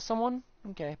 you smell someone?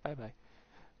 Okay, bye-bye.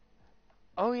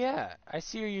 Oh yeah, I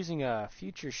see you're using a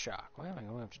Future Shock. Why am I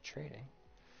going up to trading?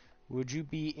 Would you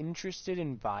be interested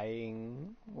in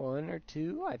buying one or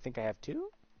two? I think I have two.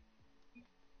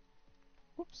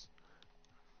 Whoops.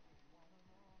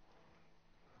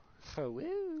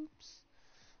 Whoops.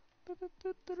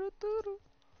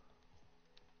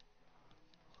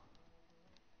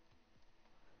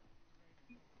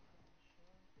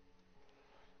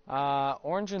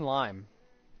 Orange and lime.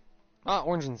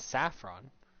 Orange and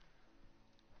saffron.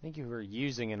 I think you were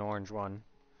using an orange one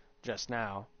just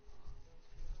now.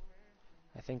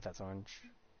 I think that's orange.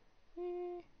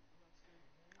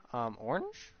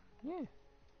 Orange? Yeah.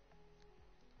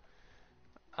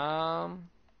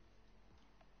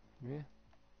 Yeah.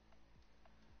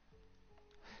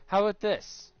 How about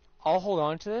this? I'll hold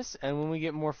on to this, and when we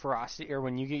get more ferocity, or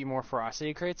when you get more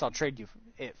ferocity crates, I'll trade you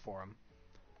it for them.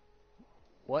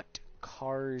 What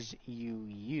cars you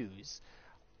use?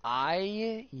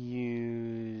 I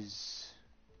use...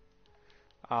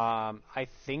 I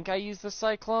think I use the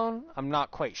Cyclone. I'm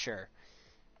not quite sure.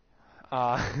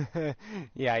 Yeah,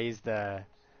 I use the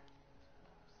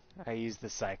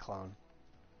Cyclone.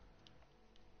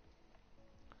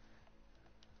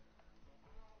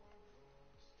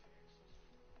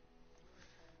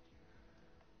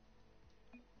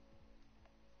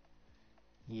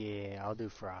 Yeah, I'll do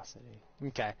Ferocity.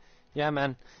 Okay. Yeah,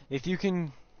 man. If you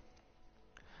can...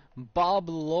 Bob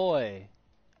Loy.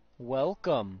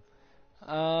 Welcome.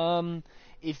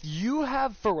 If you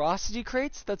have Ferocity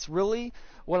crates, that's really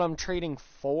what I'm trading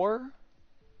for.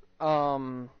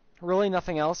 Really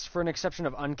nothing else, for an exception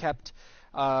of unkept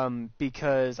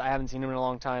because I haven't seen him in a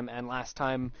long time, and last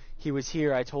time he was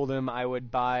here, I told him I would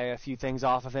buy a few things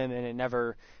off of him, and it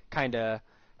never kind of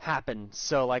happened.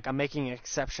 So, like, I'm making an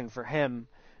exception for him.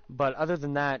 But other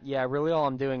than that, yeah, really all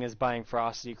I'm doing is buying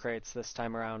Ferocity crates this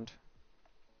time around.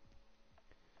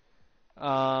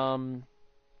 I'll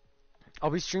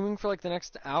be streaming for like the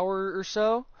next hour or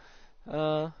so.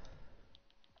 Uh,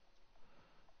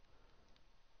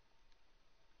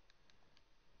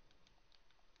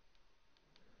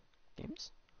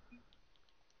 Games?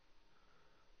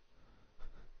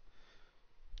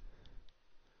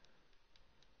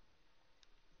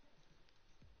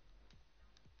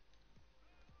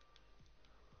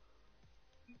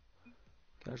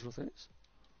 Casual things?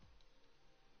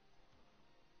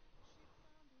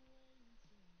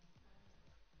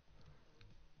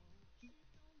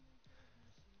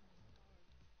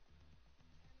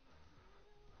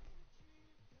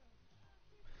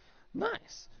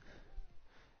 Nice.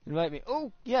 Invite me.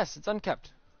 Oh, yes, it's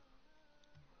unkept.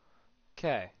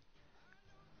 Okay.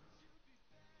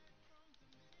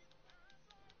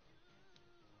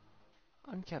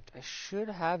 Unkept. I should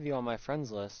have you on my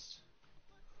friends list.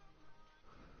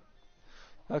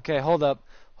 Okay, hold up.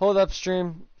 Hold up,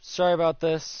 stream. Sorry about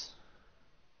this.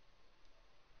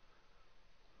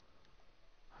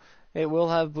 It will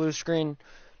have blue screen.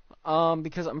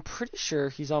 Because I'm pretty sure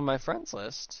he's on my friends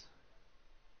list.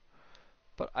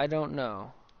 But I don't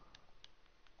know.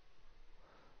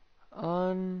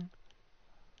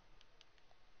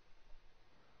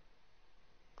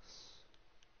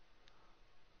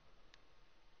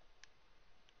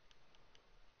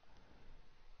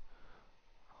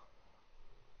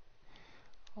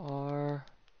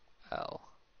 RL.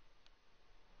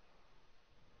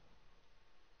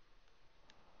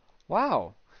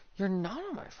 Wow, you're not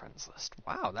on my friends list.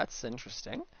 Wow, that's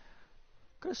interesting.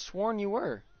 Could have sworn you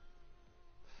were.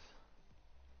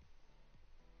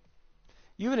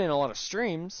 You've been in a lot of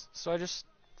streams, so I just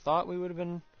thought we would have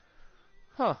been.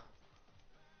 Huh.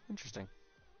 Interesting.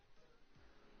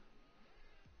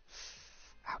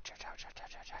 Ouch, ouch, ouch, ouch,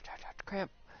 ouch, ouch, ouch, ouch, ouch. Cramp.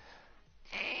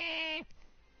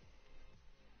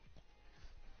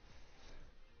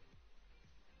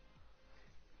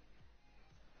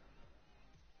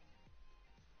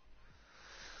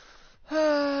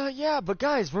 Yeah, but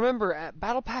guys, remember, at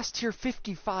Battle Pass Tier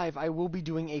 55, I will be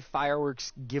doing a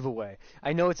fireworks giveaway.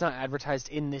 I know it's not advertised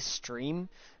in this stream,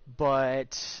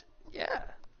 but yeah.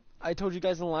 I told you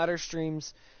guys in the latter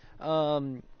streams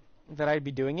that I'd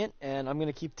be doing it, and I'm going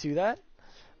to keep to that.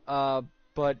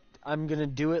 But I'm going to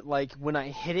do it, like, when I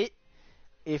hit it,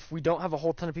 if we don't have a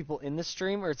whole ton of people in the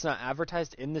stream, or it's not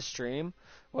advertised in the stream,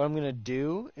 what I'm going to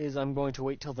do is I'm going to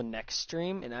wait till the next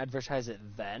stream and advertise it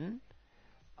then.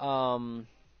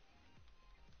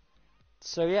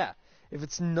 So yeah, if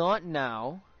it's not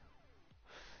now,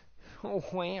 oh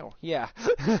wow, yeah,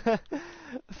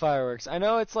 fireworks. I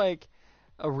know it's like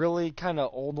a really kind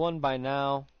of old one by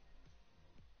now,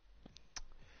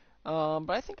 but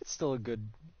I think it's still a good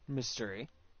mystery,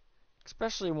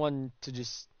 especially one to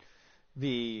just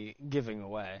be giving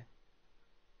away.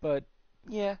 But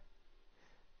yeah,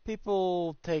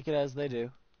 people take it as they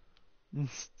do.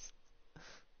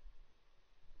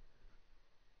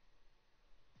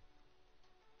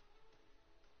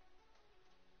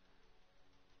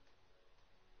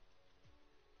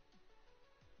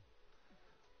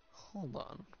 Hold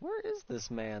on, where is this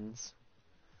man's?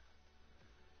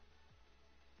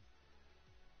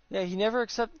 Yeah, he never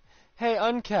accept. Hey,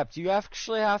 Unkept, you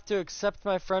actually have to accept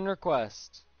my friend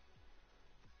request.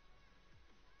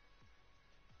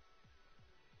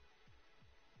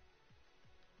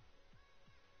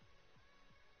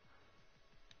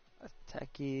 A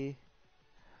techie.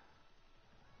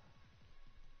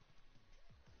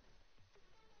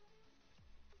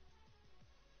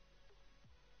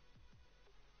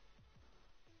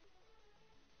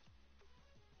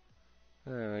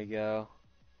 There we go.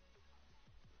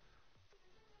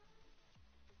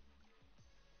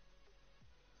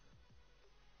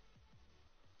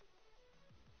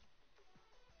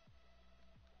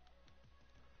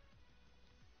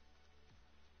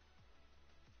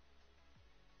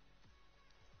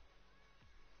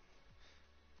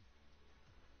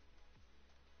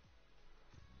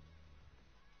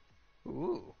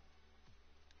 Ooh.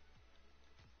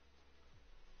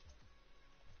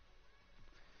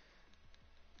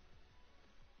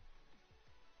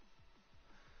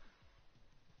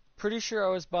 Pretty sure I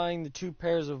was buying the two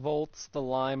pairs of Volts, the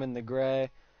lime and the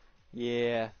gray.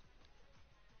 Yeah.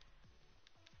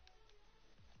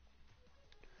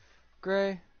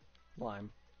 Gray, lime.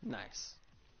 Nice.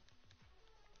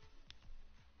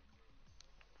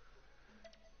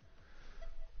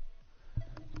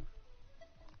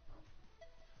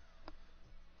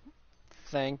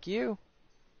 Thank you.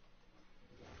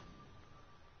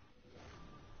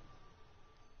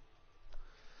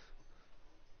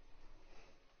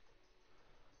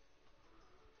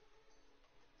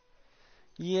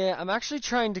 Yeah, I'm actually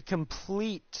trying to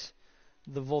complete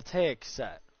the voltaic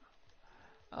set.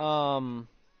 Um,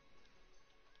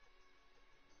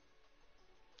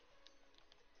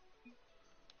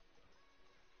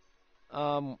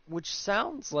 which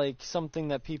sounds like something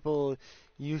that people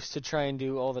used to try and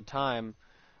do all the time,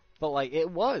 but like it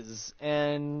was,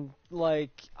 and like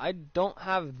I don't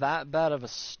have that bad of a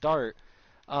start.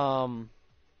 Um,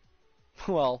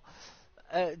 well,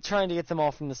 trying to get them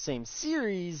all from the same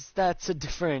series, that's a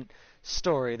different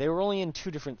story. They were only in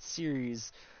two different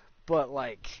series, but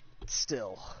like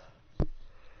still,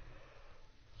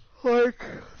 like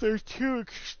they're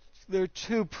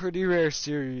two pretty rare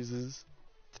series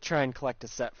to try and collect a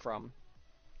set from.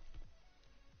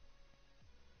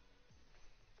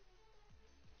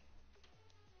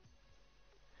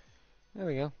 There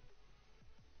we go.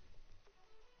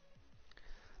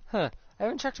 Huh. I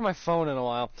haven't checked my phone in a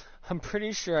while. I'm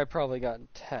pretty sure I probably got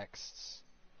texts.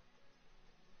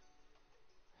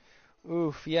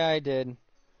 Oof, yeah, I did.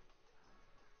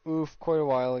 Oof, quite a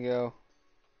while ago.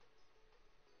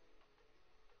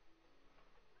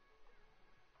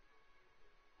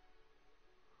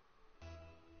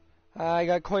 I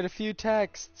got quite a few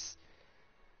texts.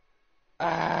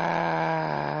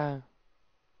 Ah.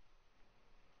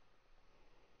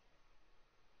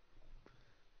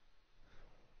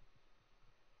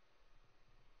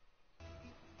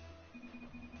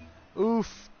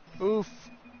 Oof, oof,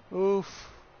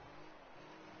 oof.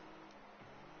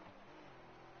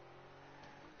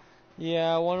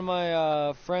 Yeah, one of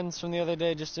my friends from the other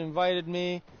day just invited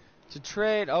me to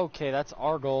trade. Okay, that's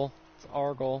our goal. It's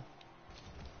our goal.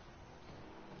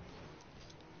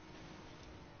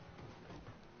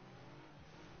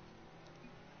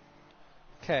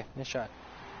 Okay, nice shot.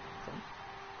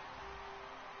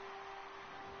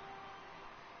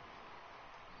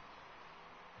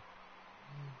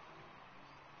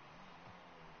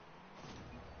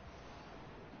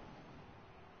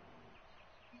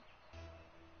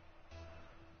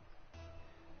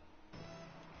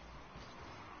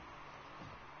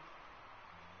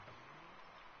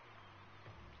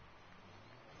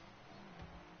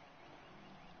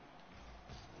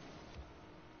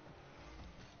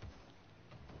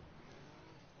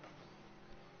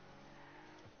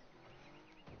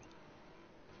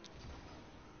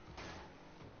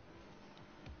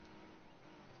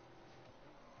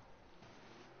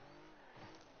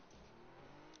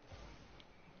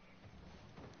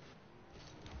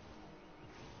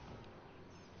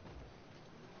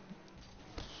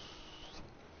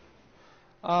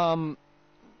 Um,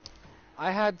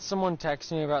 I had someone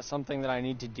text me about something that I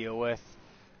need to deal with.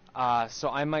 So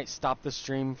I might stop the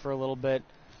stream for a little bit.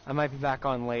 I might be back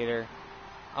on later.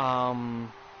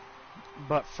 Um,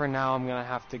 but for now, I'm gonna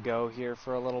have to go here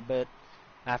for a little bit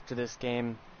after this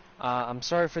game. I'm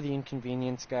sorry for the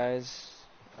inconvenience, guys.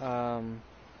 Um,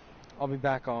 I'll be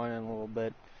back on in a little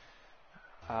bit.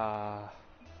 Uh,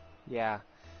 yeah.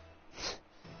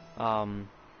 I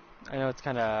know it's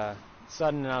kind of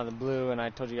sudden and out of the blue, and I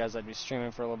told you guys I'd be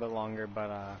streaming for a little bit longer,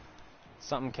 but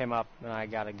something came up, and I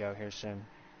gotta go here soon.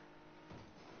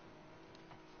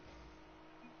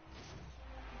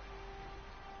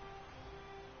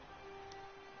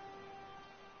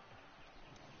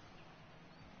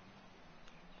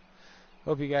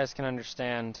 Hope you guys can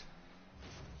understand,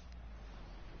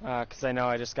 because I know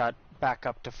I just got back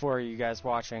up to 4 of you guys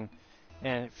watching,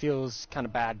 and it feels kind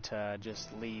of bad to just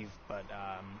leave, but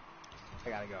I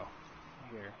gotta go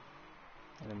here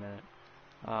in a minute.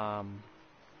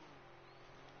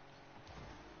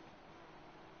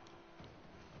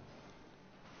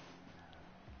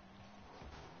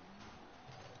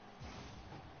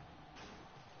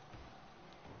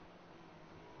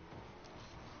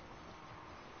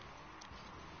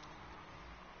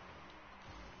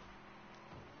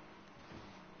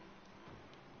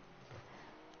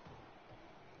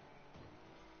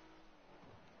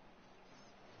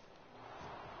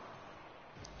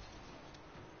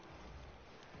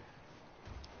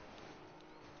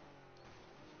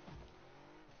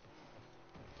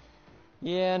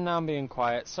 Yeah, now I'm being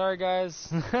quiet. Sorry,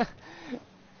 guys.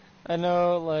 I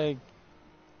know, like,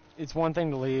 it's one thing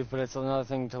to leave, but it's another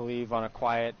thing to leave on a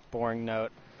quiet, boring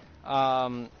note.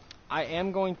 Um, I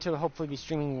am going to hopefully be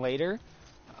streaming later.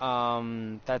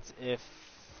 That's if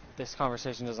this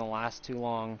conversation doesn't last too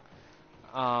long.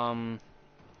 I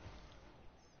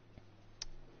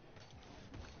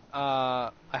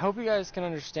hope you guys can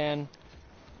understand,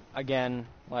 again,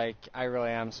 Like, I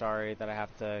really am sorry that I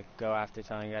have to go after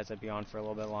telling you guys I'd be on for a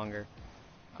little bit longer.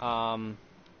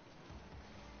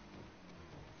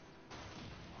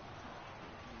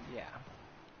 Yeah.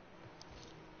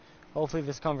 Hopefully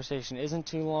this conversation isn't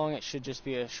too long. It should just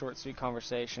be a short, sweet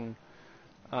conversation.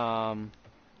 But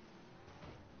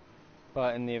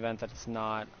in the event that it's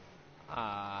not,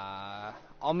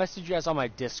 I'll message you guys on my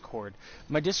Discord.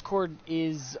 My Discord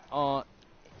is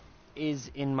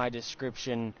in my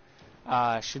description.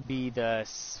 Should be the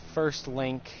first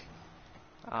link,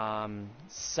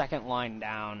 second line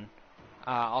down.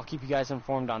 I'll keep you guys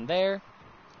informed on there.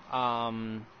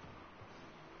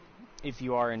 If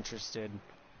you are interested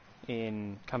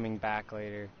in coming back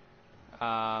later.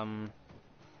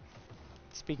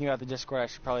 Speaking about the Discord, I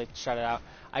should probably shout it out.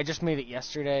 I just made it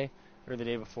yesterday, or the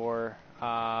day before,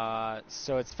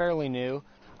 so it's fairly new.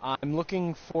 I'm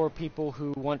looking for people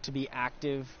who want to be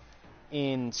active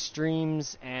in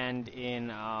streams and in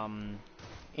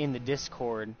the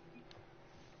Discord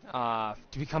to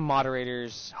become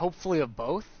moderators, hopefully of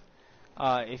both,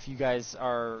 if you guys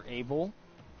are able.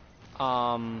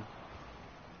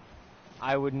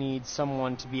 I would need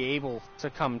someone to be able to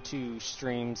come to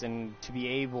streams and to be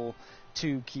able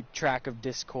to keep track of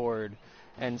Discord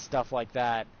and stuff like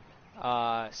that.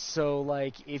 So,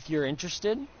 like, if you're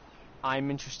interested, I'm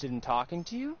interested in talking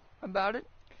to you about it.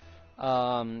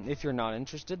 If you're not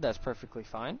interested, that's perfectly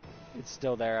fine. It's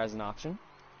still there as an option.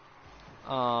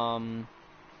 But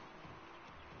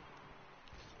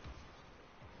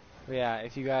yeah,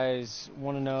 if you guys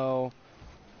want to know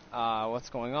what's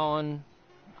going on,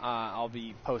 I'll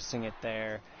be posting it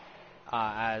there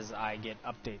as I get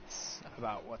updates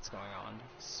about what's going on.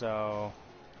 So,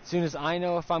 as soon as I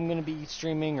know if I'm going to be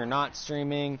streaming or not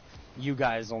streaming, you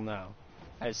guys will know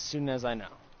as soon as I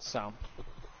know. So,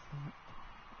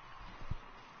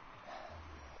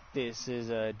 this is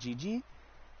GG,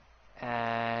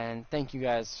 and thank you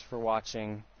guys for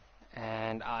watching,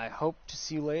 and I hope to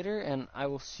see you later, and I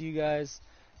will see you guys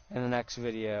in the next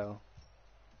video.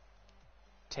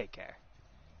 Take care.